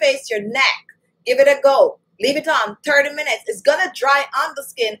on your face, your neck. Give it a go. Leave it on 30 minutes. It's going to dry on the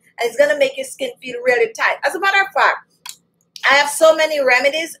skin and it's going to make your skin feel really tight. As a matter of fact, I have so many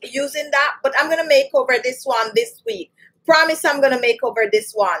remedies using that, but I'm going to make over this one this week. Promise I'm going to make over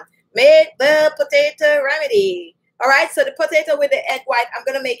this one. Make the potato remedy. All right, so the potato with the egg white, I'm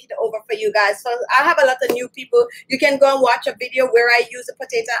going to make it over for you guys. So I have a lot of new people. You can go and watch a video where I use the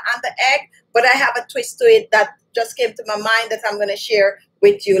potato and the egg, but I have a twist to it that just came to my mind that I'm going to share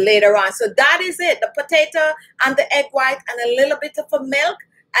with you later on. So that is it, the potato and the egg white and a little bit of a milk.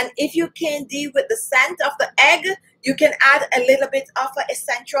 And if you can deal with the scent of the egg, you can add a little bit of an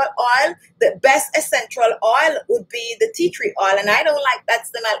essential oil. The best essential oil would be the tea tree oil. And I don't like that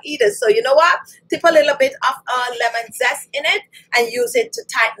smell either. So you know what? Tip a little bit of lemon zest in it and use it to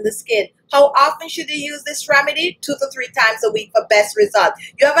tighten the skin. How often should you use this remedy? 2 to 3 times a week for best result.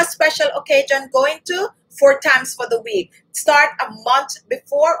 You have a special occasion going to? 4 times for the week. Start a month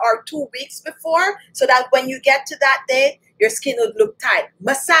before or 2 weeks before so that when you get to that day, your skin would look tight.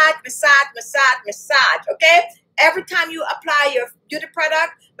 Massage, massage, massage, massage, okay? Every time you apply your beauty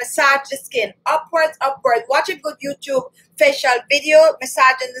product, massage the skin upwards, upwards. Watch a good YouTube facial video,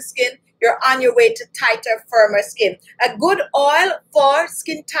 massaging the skin. You're on your way to tighter, firmer skin. A good oil for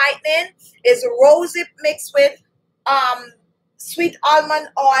skin tightening is rosehip mixed with sweet almond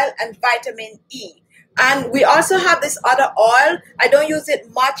oil and vitamin E. And we also have this other oil. I don't use it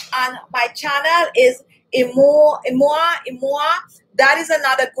much on my channel. Is Imoa. That is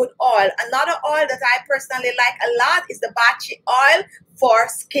another good oil. Another oil that I personally like a lot is the Bachi oil for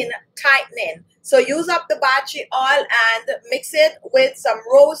skin tightening. So use up the Bachi oil and mix it with some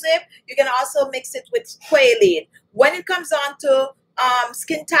rosehip. You can also mix it with squalene. When it comes on to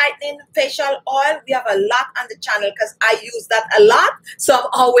skin tightening facial oil, we have a lot on the channel because I use that a lot, so I'm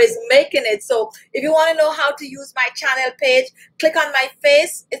always making it. So if you want to know how to use my channel page, click on my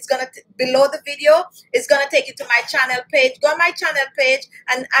face. It's gonna below the video, it's gonna take you to my channel page. Go on my channel page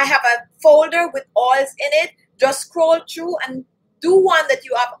and I have a folder with oils in it. Just scroll through and do one that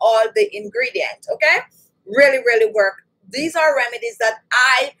you have all the ingredients. Okay, really work. These are remedies that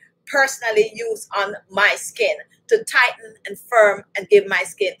I personally use on my skin to tighten and firm and give my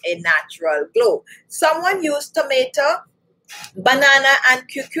skin a natural glow. Someone used tomato, banana, and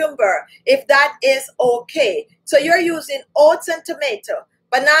cucumber, if that is okay. So you're using oats and tomato,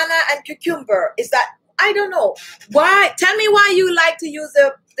 banana and cucumber. Is that, I don't know. Why? Tell me why you like to use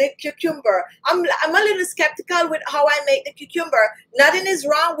the cucumber. I'm a little skeptical with how I make the cucumber. Nothing is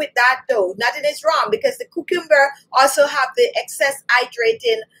wrong with that though. Nothing is wrong because the cucumber also have the excess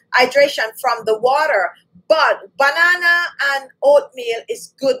hydration from the water. But banana and oatmeal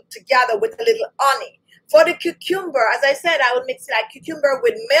is good together with a little honey. For the cucumber, as I said, I would mix like cucumber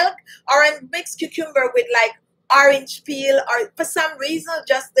with milk, or I mix cucumber with like orange peel, or for some reason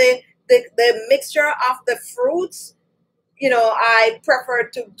just the mixture of the fruits. You know, I prefer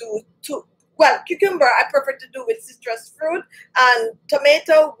to do cucumber I prefer to do with citrus fruit, and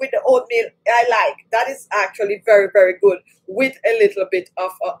tomato with the oatmeal I like. That is actually very good with a little bit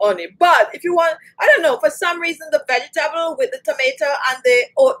of honey. But if you want, I don't know, for some reason the vegetable with the tomato and the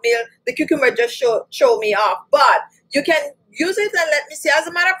oatmeal, the cucumber just show me off. But you can use it and let me see. As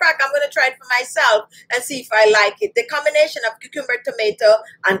a matter of fact, I'm going to try it for myself and see if I like it. The combination of cucumber, tomato,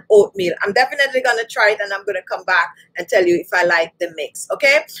 and oatmeal. I'm definitely going to try it and I'm going to come back and tell you if I like the mix.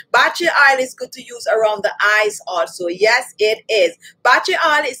 Okay? Bachi oil is good to use around the eyes also. Yes, it is. Bachi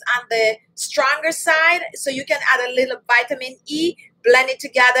oil is on the stronger side, so you can add a little vitamin E, blend it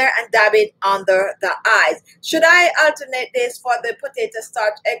together and dab it under the eyes. Should I alternate this for the potato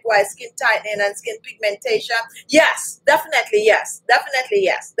starch, egg white, skin tightening, and skin pigmentation? Yes, definitely yes. Definitely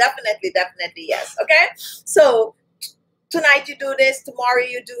yes. Definitely yes. Okay? So tonight you do this, tomorrow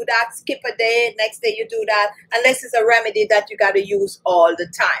you do that, skip a day, next day you do that, unless it's a remedy that you got to use all the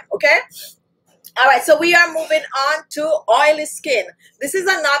time. Okay? All right, so we are moving on to oily skin. This is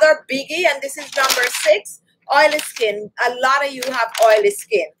another biggie, and this is number 6. Oily skin. A lot of you have oily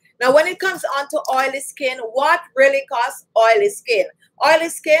skin. Now, when it comes on to oily skin, what really causes oily skin? Oily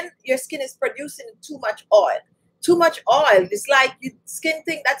skin, your skin is producing too much oil. Too much oil. It's like you skin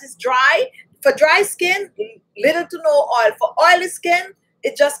thing that is dry. For dry skin, little to no oil. For oily skin,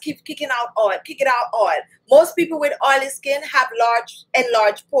 it just keeps kicking out oil. Most people with oily skin have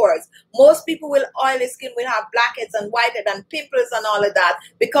enlarged pores. Most people with oily skin will have blackheads and whiteheads and pimples and all of that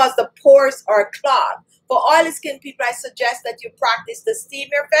because the pores are clogged. For oily skin people, I suggest that you practice to steam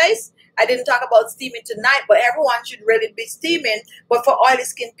your face. I didn't talk about steaming tonight, but everyone should really be steaming. But for oily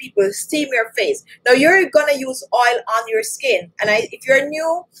skin people, steam your face. Now, you're going to use oil on your skin. And if you're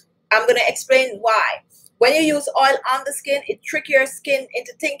new, I'm going to explain why. When you use oil on the skin, it tricks your skin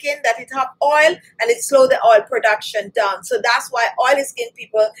into thinking that it have oil, and it slows the oil production down. So that's why oily skin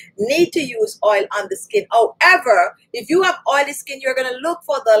people need to use oil on the skin. However, if you have oily skin, you're going to look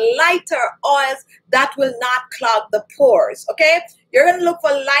for the lighter oils that will not clog the pores, okay? You're going to look for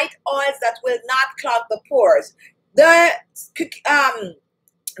light oils that will not clog the pores. The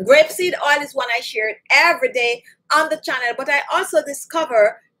grapeseed oil is one I share every day on the channel, but I also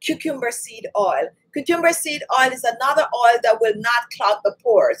discover cucumber seed oil. Cucumber seed oil is another oil that will not clog the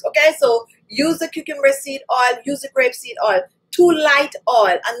pores. Okay, so use the cucumber seed oil, use the grapeseed oil. Too light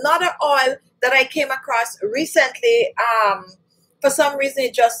oil. Another oil that I came across recently, for some reason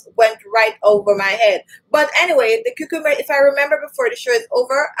it just went right over my head. But anyway, the cucumber, if I remember before the show is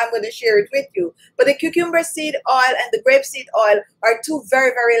over, I'm going to share it with you. But the cucumber seed oil and the grapeseed oil are two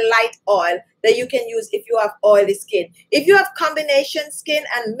very, very light oil that you can use if you have oily skin. If you have combination skin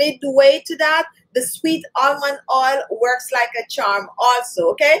and midway to that, the sweet almond oil works like a charm also,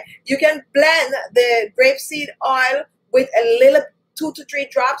 okay? You can blend the grapeseed oil with a little 2 to 3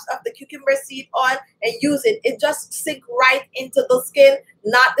 drops of the cucumber seed oil and use it. It just sink right into the skin,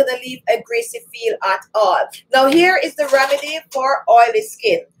 not gonna leave a greasy feel at all. Now here is the remedy for oily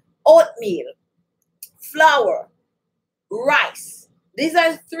skin. Oatmeal, flour, rice. These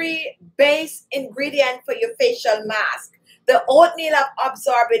are 3 base ingredients for your facial mask. The oatmeal have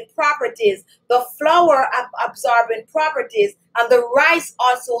absorbent properties, the flour have absorbent properties, and the rice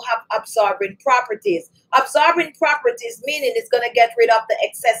also have absorbent properties. Absorbent properties meaning it's going to get rid of the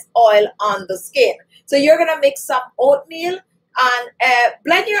excess oil on the skin. So you're going to mix some oatmeal and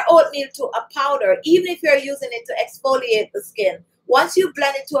blend your oatmeal to a powder, even if you're using it to exfoliate the skin. Once you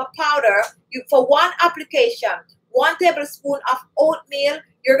blend it to a powder, for one application, 1 tablespoon of oatmeal,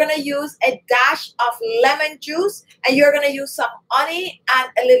 you're going to use a dash of lemon juice, and you're going to use some honey and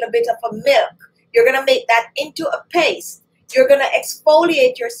a little bit of a milk. You're going to make that into a paste. You're going to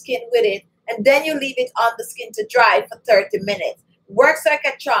exfoliate your skin with it, and then you leave it on the skin to dry for 30 minutes. Works like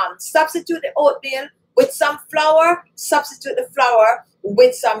a charm. Substitute the oatmeal with some flour. Substitute the flour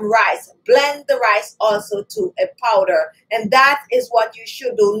with some rice. Blend the rice also to a powder, and that is what you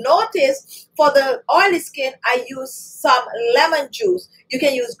should do. Notice for the oily skin, I use some lemon juice. You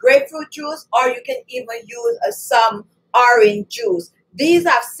can use grapefruit juice, or you can even use some orange juice. These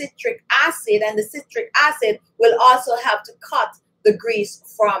have citric acid, and the citric acid will also help to cut the grease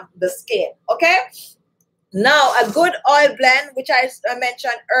from the skin. Okay, now a good oil blend, which I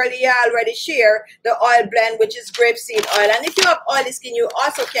mentioned earlier, I already shared the oil blend, which is grapeseed oil. And if you have oily skin, you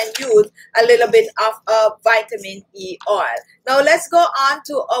also can use a little bit of vitamin E oil. Now let's go on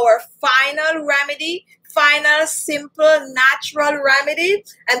to our final remedy, final simple natural remedy,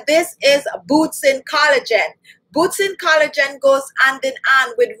 and this is boosting collagen. Boosting collagen goes hand in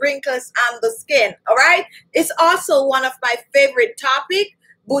hand with wrinkles on the skin, all right? It's also one of my favorite topics,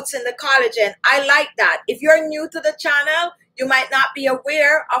 boosting the collagen. I like that. If you're new to the channel, you might not be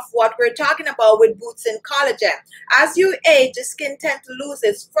aware of what we're talking about with boosting collagen. As you age, the skin tends to lose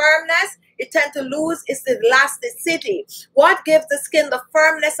its firmness. It tends to lose its elasticity. What gives the skin the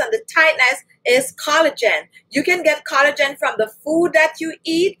firmness and the tightness is collagen. You can get collagen from the food that you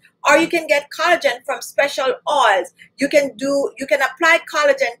eat, or you can get collagen from special oils. You can apply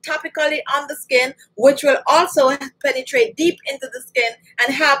collagen topically on the skin, which will also penetrate deep into the skin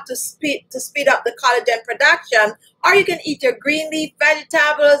and help to speed up the collagen production. Or you can eat your green leaf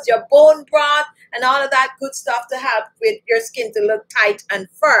vegetables, your bone broth, and all of that good stuff to help with your skin to look tight and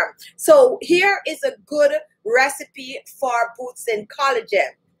firm. So here is a good recipe for boosting collagen.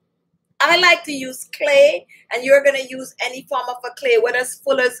 I like to use clay, and you're going to use any form of a clay, whether it's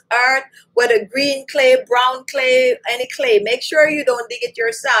Fuller's Earth, whether green clay, brown clay, any clay. Make sure you don't dig it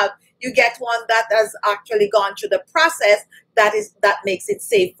yourself. You get one that has actually gone through the process that makes it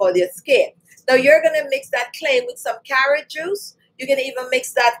safe for your skin. Now you're going to mix that clay with some carrot juice. You can even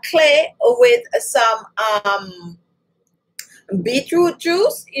mix that clay with some beetroot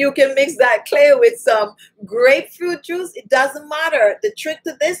juice. You can mix that clay with some grapefruit juice. It doesn't matter. The trick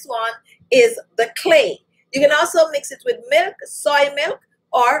to this one is the clay. You can also mix it with milk, soy milk,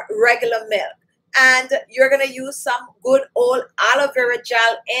 or regular milk. And you're going to use some good old aloe vera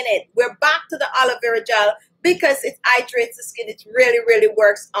gel in it. We're back to the aloe vera gel because it hydrates the skin. It really, really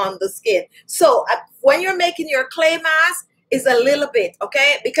works on the skin. So when you're making your clay mask, is a little bit,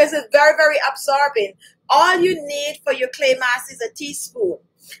 okay? Because it's very, very absorbing. All you need for your clay mask is a teaspoon.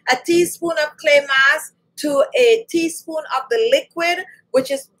 A teaspoon of clay mask to a teaspoon of the liquid,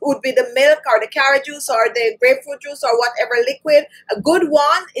 which would be the milk or the carrot juice or the grapefruit juice or whatever liquid. A good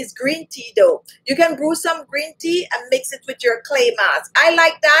one is green tea though. You can brew some green tea and mix it with your clay mask. I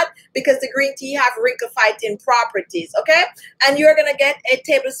like that because the green tea have wrinkle fighting properties, okay? And you're gonna get a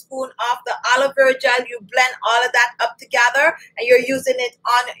tablespoon of the aloe vera gel. You blend all of that up together and you're using it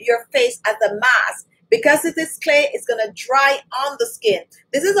on your face as a mask. Because it is clay, it's going to dry on the skin.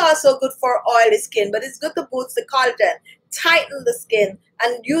 This is also good for oily skin, but it's good to boost the collagen, tighten the skin,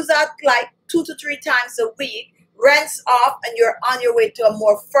 and use that like 2 to 3 times a week. Rinse off, and you're on your way to a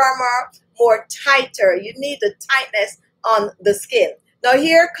more firmer, more tighter. You need the tightness on the skin. Now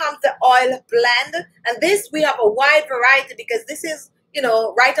here comes the oil blend, and this we have a wide variety because this is, you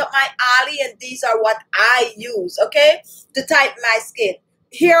know, right up my alley, and these are what I use, okay, to tighten my skin.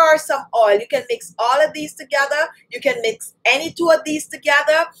 Here are some oil. You can mix all of these together. You can mix any 2 of these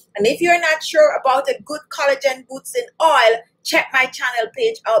together. And if you're not sure about a good collagen boosting oil, check my channel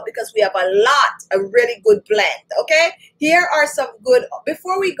page out because we have a really good blend, okay? Here are some good,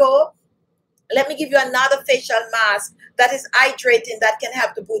 before we go, let me give you another facial mask that is hydrating that can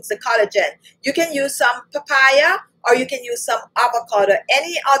help to boost the collagen. You can use some papaya or you can use some avocado,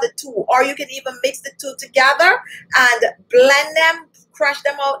 any other 2, or you can even mix the 2 together and blend them, crush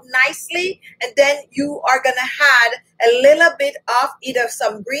them out nicely, and then you are going to add a little bit of either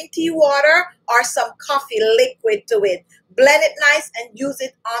some green tea water or some coffee liquid to it. Blend it nice and use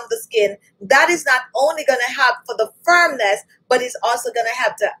it on the skin. That is not only going to help for the firmness, but it's also going to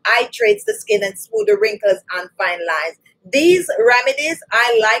help to hydrate the skin and smooth the wrinkles and fine lines. These remedies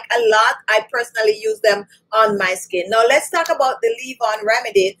I like a lot. I personally use them on my skin. Now let's talk about the leave-on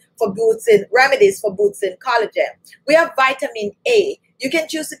remedies for boosting collagen. We have vitamin A. You can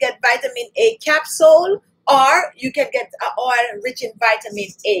choose to get vitamin A capsule, or you can get an oil rich in vitamin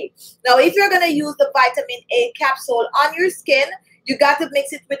A. Now, if you're going to use the vitamin A capsule on your skin, you got to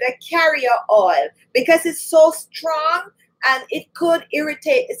mix it with a carrier oil because it's so strong and it could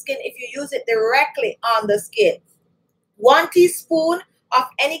irritate the skin if you use it directly on the skin. 1 teaspoon of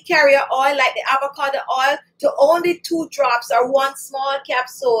any carrier oil like the avocado oil to only 2 drops or 1 small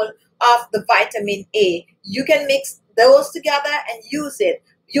capsule of the vitamin A. You can mix those together and use it.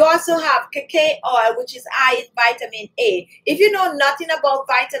 You also have cacao oil, which is high in vitamin A. If you know nothing about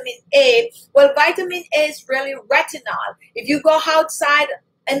vitamin A, well, vitamin A is really retinol. If you go outside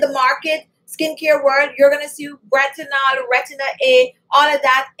in the market, skincare world, you're going to see retinol, retina A, all of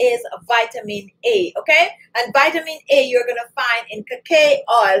that is vitamin A, okay? And vitamin A you're going to find in cacao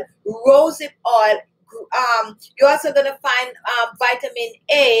oil, rosehip oil. You're also going to find vitamin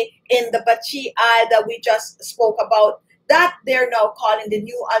A in the bachi oil that we just spoke about. That they're now calling the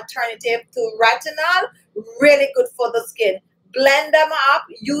new alternative to retinol. Really good for the skin. Blend them up,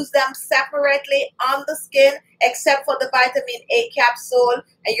 use them separately on the skin, except for the vitamin A capsule,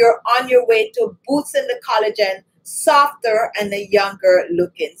 and you're on your way to boosting the collagen, softer and a younger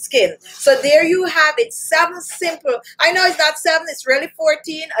looking skin. So there you have it, 7 simple, I know it's not 7, it's really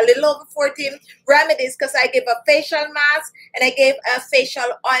 14, a little over 14 remedies, because I gave a facial mask and I gave a facial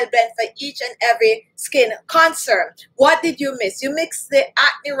oil blend for each and every skin concern. What did you miss? You mixed the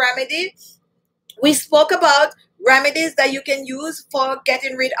acne remedy. We spoke about remedies that you can use for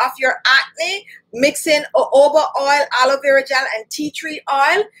getting rid of your acne, mixing jojoba oil, aloe vera gel, and tea tree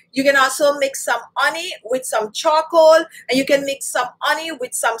oil. You can also mix some honey with some charcoal, and you can mix some honey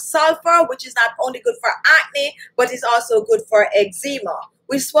with some sulfur, which is not only good for acne, but is also good for eczema.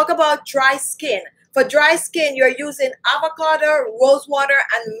 We spoke about dry skin. For dry skin, you're using avocado, rose water,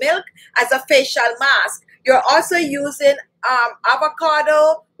 and milk as a facial mask. You're also using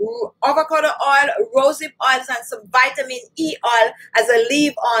avocado oil, rosehip oils, and some vitamin E oil as a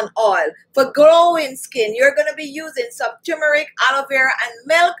leave-on oil. For glowing skin, you're going to be using some turmeric, aloe vera, and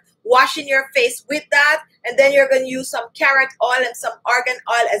milk, washing your face with that, and then you're going to use some carrot oil and some argan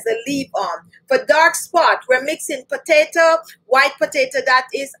oil as a leave-on. For dark spot, we're mixing potato, white potato that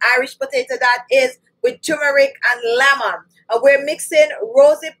is, Irish potato that is, with turmeric and lemon. We're mixing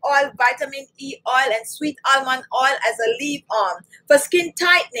rosehip oil, vitamin E oil, and sweet almond oil as a leave-on. For skin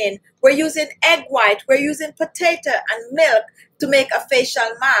tightening, we're using egg white, we're using potato and milk to make a facial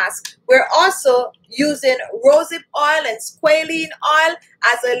mask. We're also using rosehip oil and squalene oil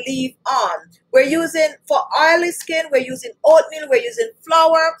as a leave-on. We're using, for oily skin, we're using oatmeal, we're using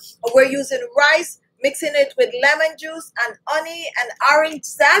flour, we're using rice, mixing it with lemon juice and honey and orange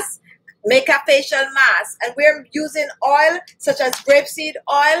zest. Make a facial mask, and we're using oil such as grapeseed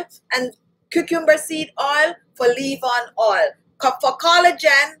oil and cucumber seed oil for leave-on oil. For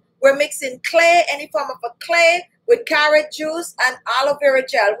collagen, we're mixing clay, any form of a clay, with carrot juice and aloe vera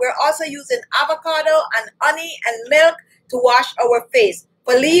gel. We're also using avocado and honey and milk to wash our face.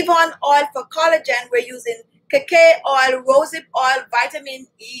 For leave-on oil for collagen, we're using cacao oil, rosehip oil, vitamin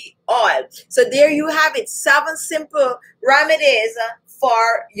E oil. So there you have it, 7 simple remedies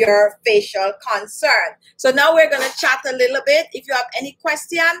for your facial concern. So now we're going to chat a little bit. If you have any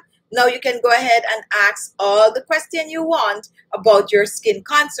question, now you can go ahead and ask all the question you want about your skin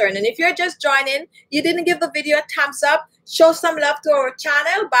concern. And if you're just joining, you didn't give the video a thumbs up, show some love to our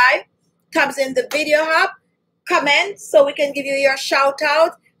channel by thumbs in the video up, comment so we can give you your shout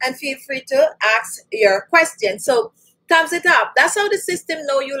out, and feel free to ask your question. So thumbs it up. That's how the system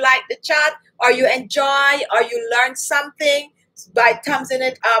know you like the chat, or you enjoy, or you learn something. By thumbsing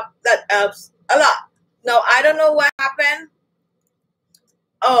it up, that helps a lot. Now, I don't know what happened.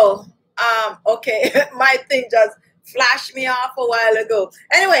 Oh, okay. My thing just flashed me off a while ago.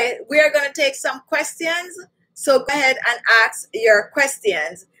 Anyway, we are going to take some questions. So go ahead and ask your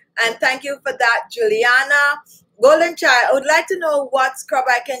questions. And thank you for that, Juliana. Golden Child, I would like to know what scrub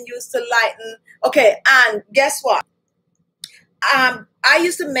I can use to lighten. Okay, and guess what? I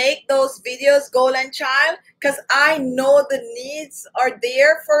used to make those videos, Golden Child, because I know the needs are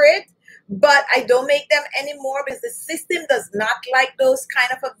there for it, but I don't make them anymore because the system does not like those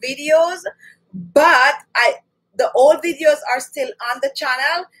kind of videos. But the old videos are still on the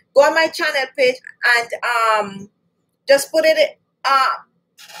channel. Go on my channel page and just put it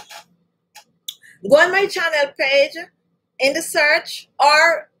go on my channel page in the search,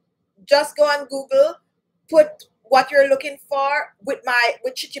 or just go on Google, put what you're looking for with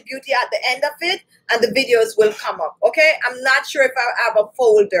Khichibeauty at the end of it, and the videos will come up. Okay, I'm not sure if I have a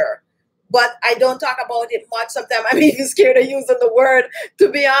folder, but I don't talk about it much. Sometimes I'm even scared of using the word, to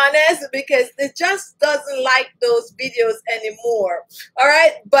be honest, because it just doesn't like those videos anymore. All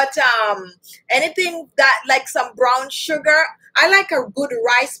right, but anything that like some brown sugar, I like a good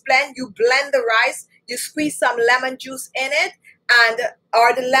rice blend. You blend the rice, you squeeze some lemon juice in it, and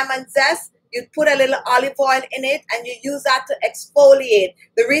or the lemon zest. You put a little olive oil in it, and you use that to exfoliate.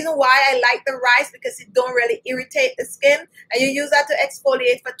 The reason why I like the rice, because it don't really irritate the skin, and you use that to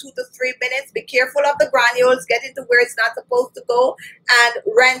exfoliate for 2 to 3 minutes. Be careful of the granules, get into where it's not supposed to go, and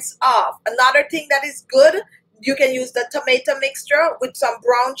rinse off. Another thing that is good, you can use the tomato mixture with some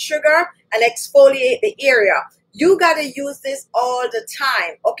brown sugar and exfoliate the area. You got to use this all the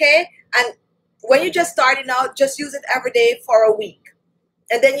time, okay? And when you're just starting out, just use it every day for a week.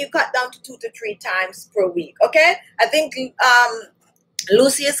 And then you cut down to 2 to 3 times per week, okay? I think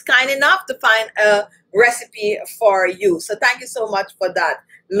Lucy is kind enough to find a recipe for you. So thank you so much for that,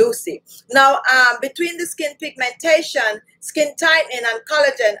 Lucy. Now, between the skin pigmentation, skin tightening, and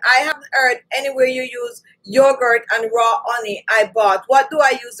collagen, I haven't heard anywhere you use yogurt and raw honey I bought. What do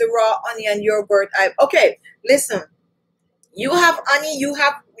I use the raw honey and yogurt? Okay, listen. You have honey, you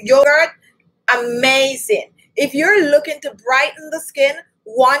have yogurt, amazing. If you're looking to brighten the skin,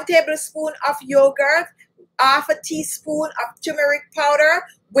 1 tablespoon of yogurt, half a teaspoon of turmeric powder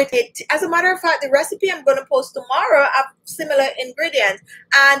with it. As a matter of fact, the recipe I'm going to post tomorrow have similar ingredients,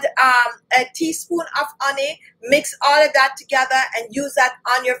 and a teaspoon of honey. Mix all of that together and use that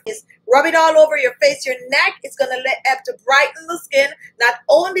on your face. Rub it all over your face, your neck. It's going to help to brighten the skin. Not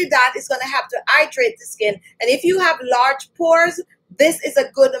only that, it's going to help to hydrate the skin. And if you have large pores, this is a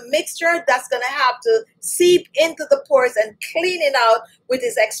good mixture that's going to help to seep into the pores and clean it out with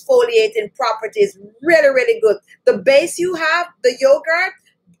its exfoliating properties. Really, really good. The base you have, the yogurt,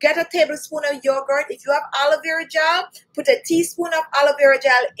 get a tablespoon of yogurt. If you have aloe vera gel, put a teaspoon of aloe vera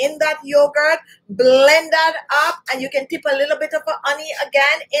gel in that yogurt. Blend that up, and you can tip a little bit of honey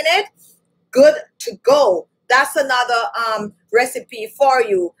again in it. Good to go. That's another recipe for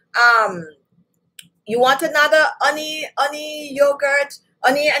you. You want another honey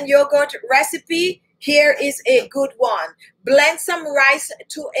and yogurt recipe? Here is a good one. Blend some rice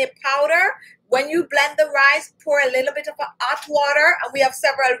to a powder. When you blend the rice, pour a little bit of hot water, and we have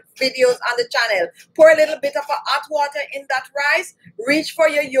several videos on the channel. Pour a little bit of hot water in that rice. Reach for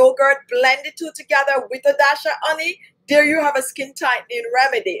your yogurt, blend the two together with a dash of honey. There you have a skin tightening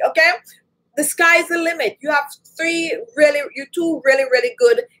remedy, okay? The sky's the limit. You have two really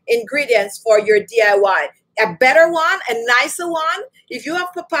good ingredients for your DIY. A better one, a nicer one. If you have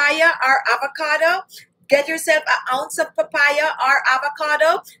papaya or avocado, get yourself an ounce of papaya or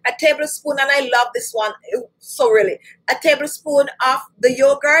avocado, a tablespoon, and I love this one, so really, a tablespoon of the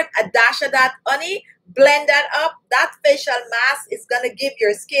yogurt, a dash of that honey, blend that up. That facial mask is going to give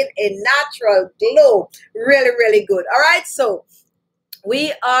your skin a natural glow. Really good. All right, so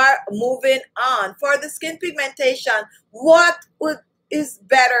we are moving on. For the skin pigmentation, what would is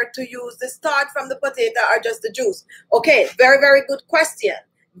better to use, the starch from the potato or just the juice? Okay, very, very good question.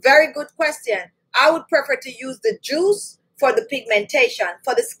 Very good question. I would prefer to use the juice for the pigmentation.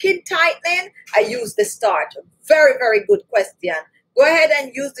 For the skin tightening, I use the starch. Very, very good question. Go ahead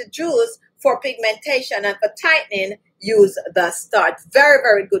and use the juice for pigmentation, and for tightening, use the starch. Very,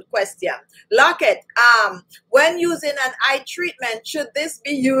 very good question. Locket, when using an eye treatment, should this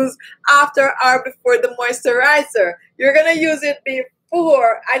be used after or before the moisturizer? You're going to use it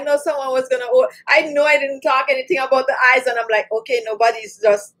before. I know someone was going to, I know I didn't talk anything about the eyes, and I'm like, okay, nobody's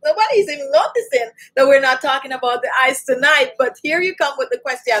even noticing that we're not talking about the eyes tonight, but here you come with the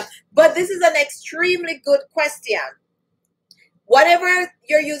question. But this is an extremely good question. Whatever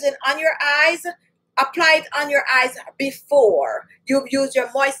you're using on your eyes, apply it on your eyes before you've used your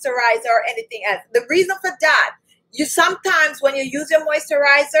moisturizer or anything else. The reason for that, you sometimes when you use your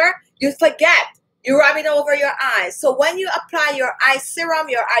moisturizer, you forget. You rub it over your eyes. So when you apply your eye serum,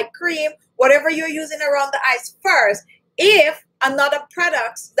 your eye cream, whatever you're using around the eyes first, if another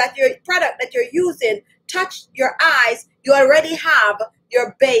product that you're using touch your eyes, you already have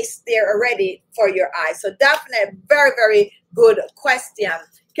your base there already for your eyes. So definitely very, very good question.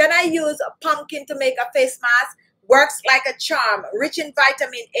 Can I use a pumpkin to make a face mask? Works like a charm, rich in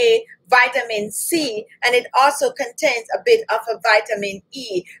vitamin A, vitamin C, and it also contains a bit of a vitamin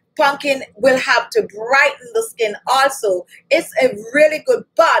E. Pumpkin will help to brighten the skin also. It's a really good,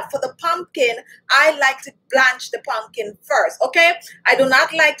 but for the pumpkin, I like to blanch the pumpkin first, okay? I do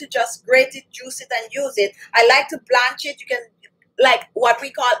not like to just grate it, juice it, and use it. I like to blanch it. You can, like what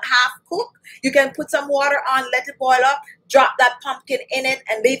we call half cook. You can put some water on, let it boil up, drop that pumpkin in it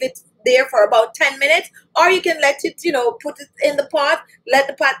and leave it there for about 10 minutes. Or you can let it, put it in the pot, let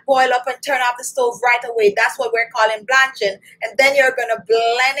the pot boil up and turn off the stove right away. That's what we're calling blanching. And then you're going to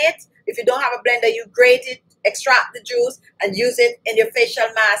blend it. If you don't have a blender, you grate it, extract the juice and use it in your facial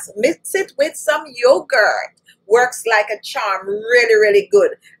mask. Mix it with some yogurt. Works like a charm. Really, really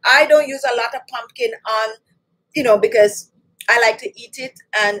good. I don't use a lot of pumpkin on, because I like to eat it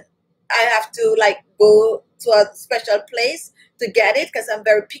and I have to go to a special place to get it because I'm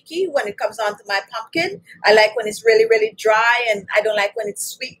very picky when it comes on to my pumpkin. I like when it's really, really dry, and I don't like when it's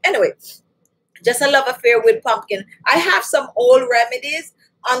sweet. Anyway, just a love affair with pumpkin. I have some old remedies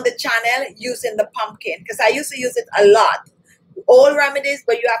on the channel using the pumpkin because I used to use it a lot. Old remedies,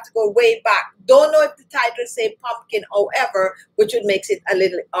 but you have to go way back. Don't know if the title say pumpkin, however, which would makes it a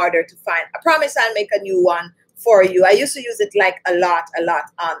little harder to find. I promise I'll make a new one for you. I used to use it a lot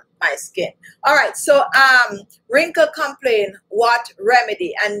on my skin. All right, so wrinkle complaint, what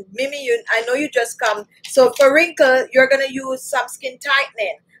remedy? And Mimi, I know you just come. So for wrinkle, you're gonna use some skin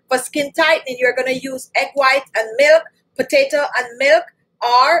tightening. For skin tightening, you're gonna use egg white and milk, potato and milk,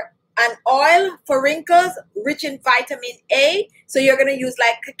 or an oil for wrinkles rich in vitamin A. So you're gonna use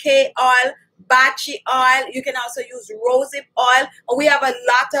like cacao oil, batchy oil. You can also use rosehip oil. And we have a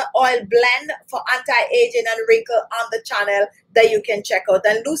lot of oil blend for anti-aging and wrinkle on the channel that you can check out.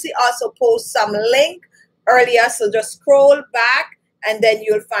 And Lucy also posts some link earlier, so just scroll back and then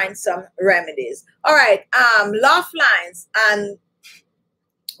you'll find some remedies. All right, laugh lines, and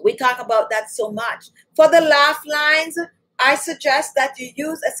we talk about that so much. For the laugh lines, I suggest that you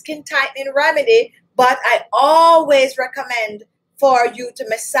use a skin tightening remedy, but I always recommend for you to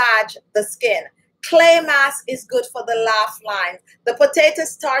massage the skin. Clay mask is good for the laugh line. The potato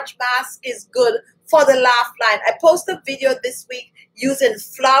starch mask is good for the laugh line. I posted a video this week using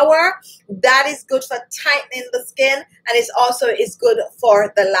flour. That is good for tightening the skin, and it also is good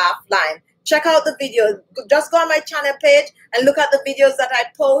for the laugh line. Check out the video. Just go on my channel page and look at the videos that I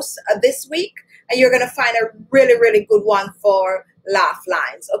post this week, and you're going to find a really, really good one for laugh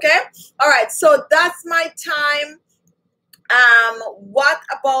lines, okay? All right, so that's my time. What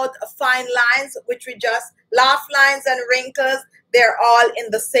about fine lines, which we just, laugh lines and wrinkles, they're all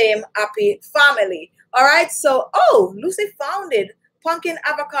in the same happy family. All right, so, oh, Lucy found it. Pumpkin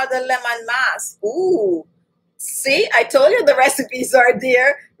avocado lemon mask. Ooh, see, I told you the recipes are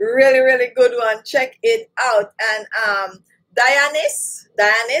there. Really, really good one. Check it out. And Dianis,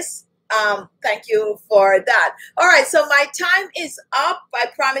 thank you for that. All right, so my time is up. I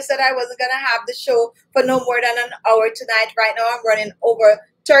promised that I wasn't going to have the show for no more than an hour tonight. Right now, I'm running over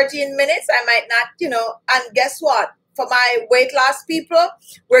 13 minutes. I might not, and guess what? For my weight loss people,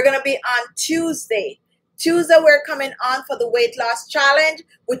 we're going to be on Tuesday. Tuesday, we're coming on for the weight loss challenge,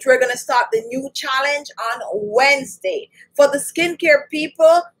 which we're going to start the new challenge on Wednesday. For the skincare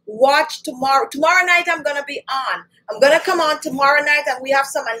people, watch tomorrow. Tomorrow night, I'm going to be on. I'm going to come on tomorrow night, and we have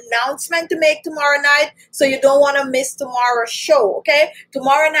some announcement to make tomorrow night, so you don't want to miss tomorrow's show, okay?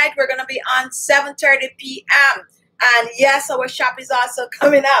 Tomorrow night, we're going to be on 7:30 p.m., And yes, our shop is also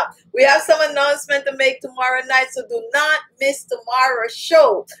coming up. We have some announcement to make tomorrow night, so do not miss tomorrow's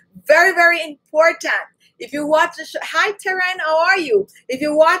show. Very, very important. If you watch the show, hi Terran, how are you? If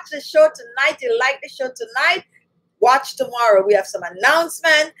you watch the show tonight, you like the show tonight, watch tomorrow. We have some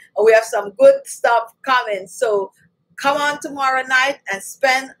announcement and we have some good stuff coming. So come on tomorrow night and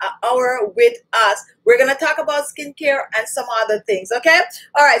spend an hour with us. We're going to talk about skincare and some other things, okay?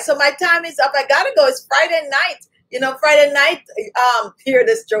 All right, so my time is up. I got to go. It's Friday night. You know, Friday night, hear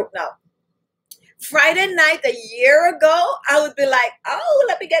this joke now. Friday night a year ago, I would be like, oh,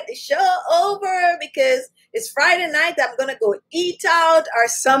 let me get the show over because it's Friday night. I'm going to go eat out or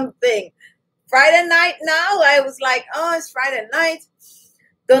something. Friday night now, I was like, oh, it's Friday night.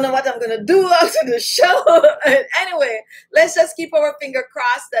 Don't know what I'm going to do after the show. Anyway, let's just keep our finger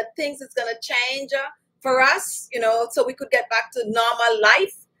crossed that things is going to change for us, you know, so we could get back to normal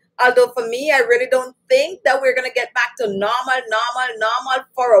life. Although for me, I really don't think that we're going to get back to normal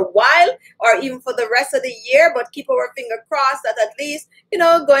for a while or even for the rest of the year. But keep our finger crossed that at least, you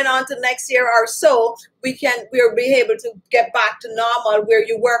know, going on to next year or so, we'll be able to get back to normal where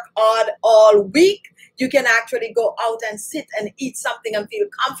you work all week. You can actually go out and sit and eat something and feel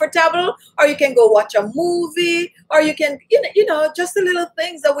comfortable, or you can go watch a movie, or you can, you know, just the little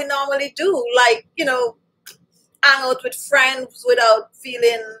things that we normally do, like, you know, hang out with friends without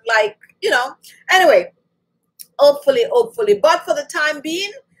feeling like, you know, anyway, hopefully. But for the time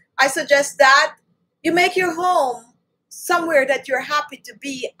being, I suggest that you make your home somewhere that you're happy to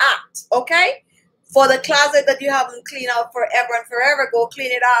be at, okay? For the closet that you haven't cleaned out forever and forever, go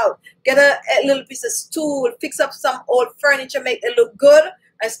clean it out. Get a little piece of stool, fix up some old furniture, make it look good,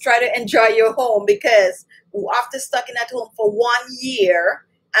 and try to enjoy your home, because after stuck in at home for 1 year,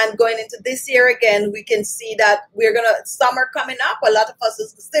 and going into this year again, we can see that summer coming up. A lot of us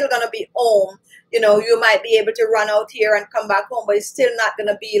is still gonna be home. You know, you might be able to run out here and come back home, but it's still not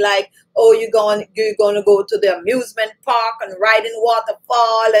gonna be like, oh, you're gonna go to the amusement park and ride in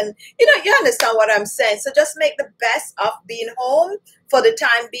waterfall, and you know, you understand what I'm saying. So just make the best of being home for the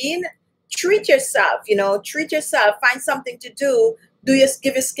time being. Treat yourself, you know, treat yourself. Find something to do. Give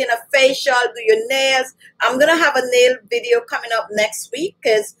your skin a facial, do your nails. I'm going to have a nail video coming up next week,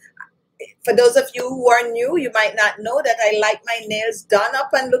 because for those of you who are new, you might not know that I like my nails done up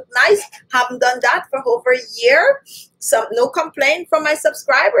and look nice. Haven't done that for over a year. No complaint from my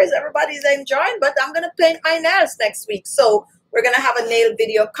subscribers. Everybody's enjoying, but I'm going to paint my nails next week. So we're going to have a nail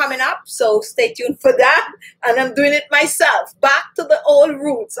video coming up, so stay tuned for that. And I'm doing it myself, back to the old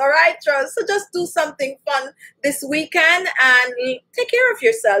roots, all right, Charles? So just do something fun this weekend and take care of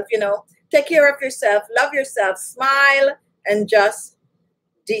yourself, you know. Take care of yourself, love yourself, smile, and just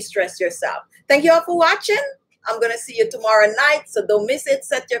de-stress yourself. Thank you all for watching. I'm going to see you tomorrow night, so don't miss it.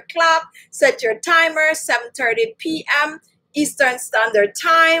 Set your clock, set your timer, 7:30 p.m. Eastern Standard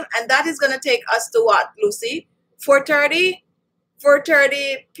Time. And that is going to take us to what, Lucy? 4:30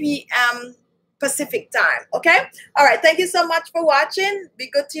 p.m. Pacific time, okay? All right, thank you so much for watching. Be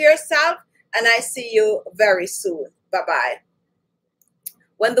good to yourself, and I see you very soon. Bye-bye.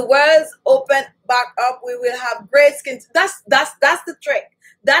 When the world's open back up, we will have great skin. That's the trick.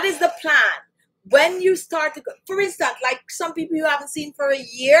 That is the plan. When you start to, for instance, like some people you haven't seen for a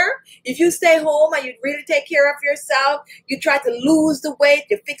year, if you stay home and you really take care of yourself, you try to lose the weight,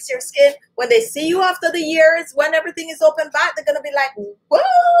 you fix your skin, when they see you after the years, when everything is open back, they're going to be like,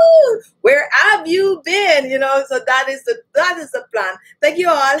 whoa, where have you been? You know, so that is the plan. Thank you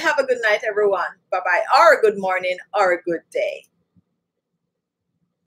all. Have a good night, everyone. Bye-bye. Or a good morning or a good day.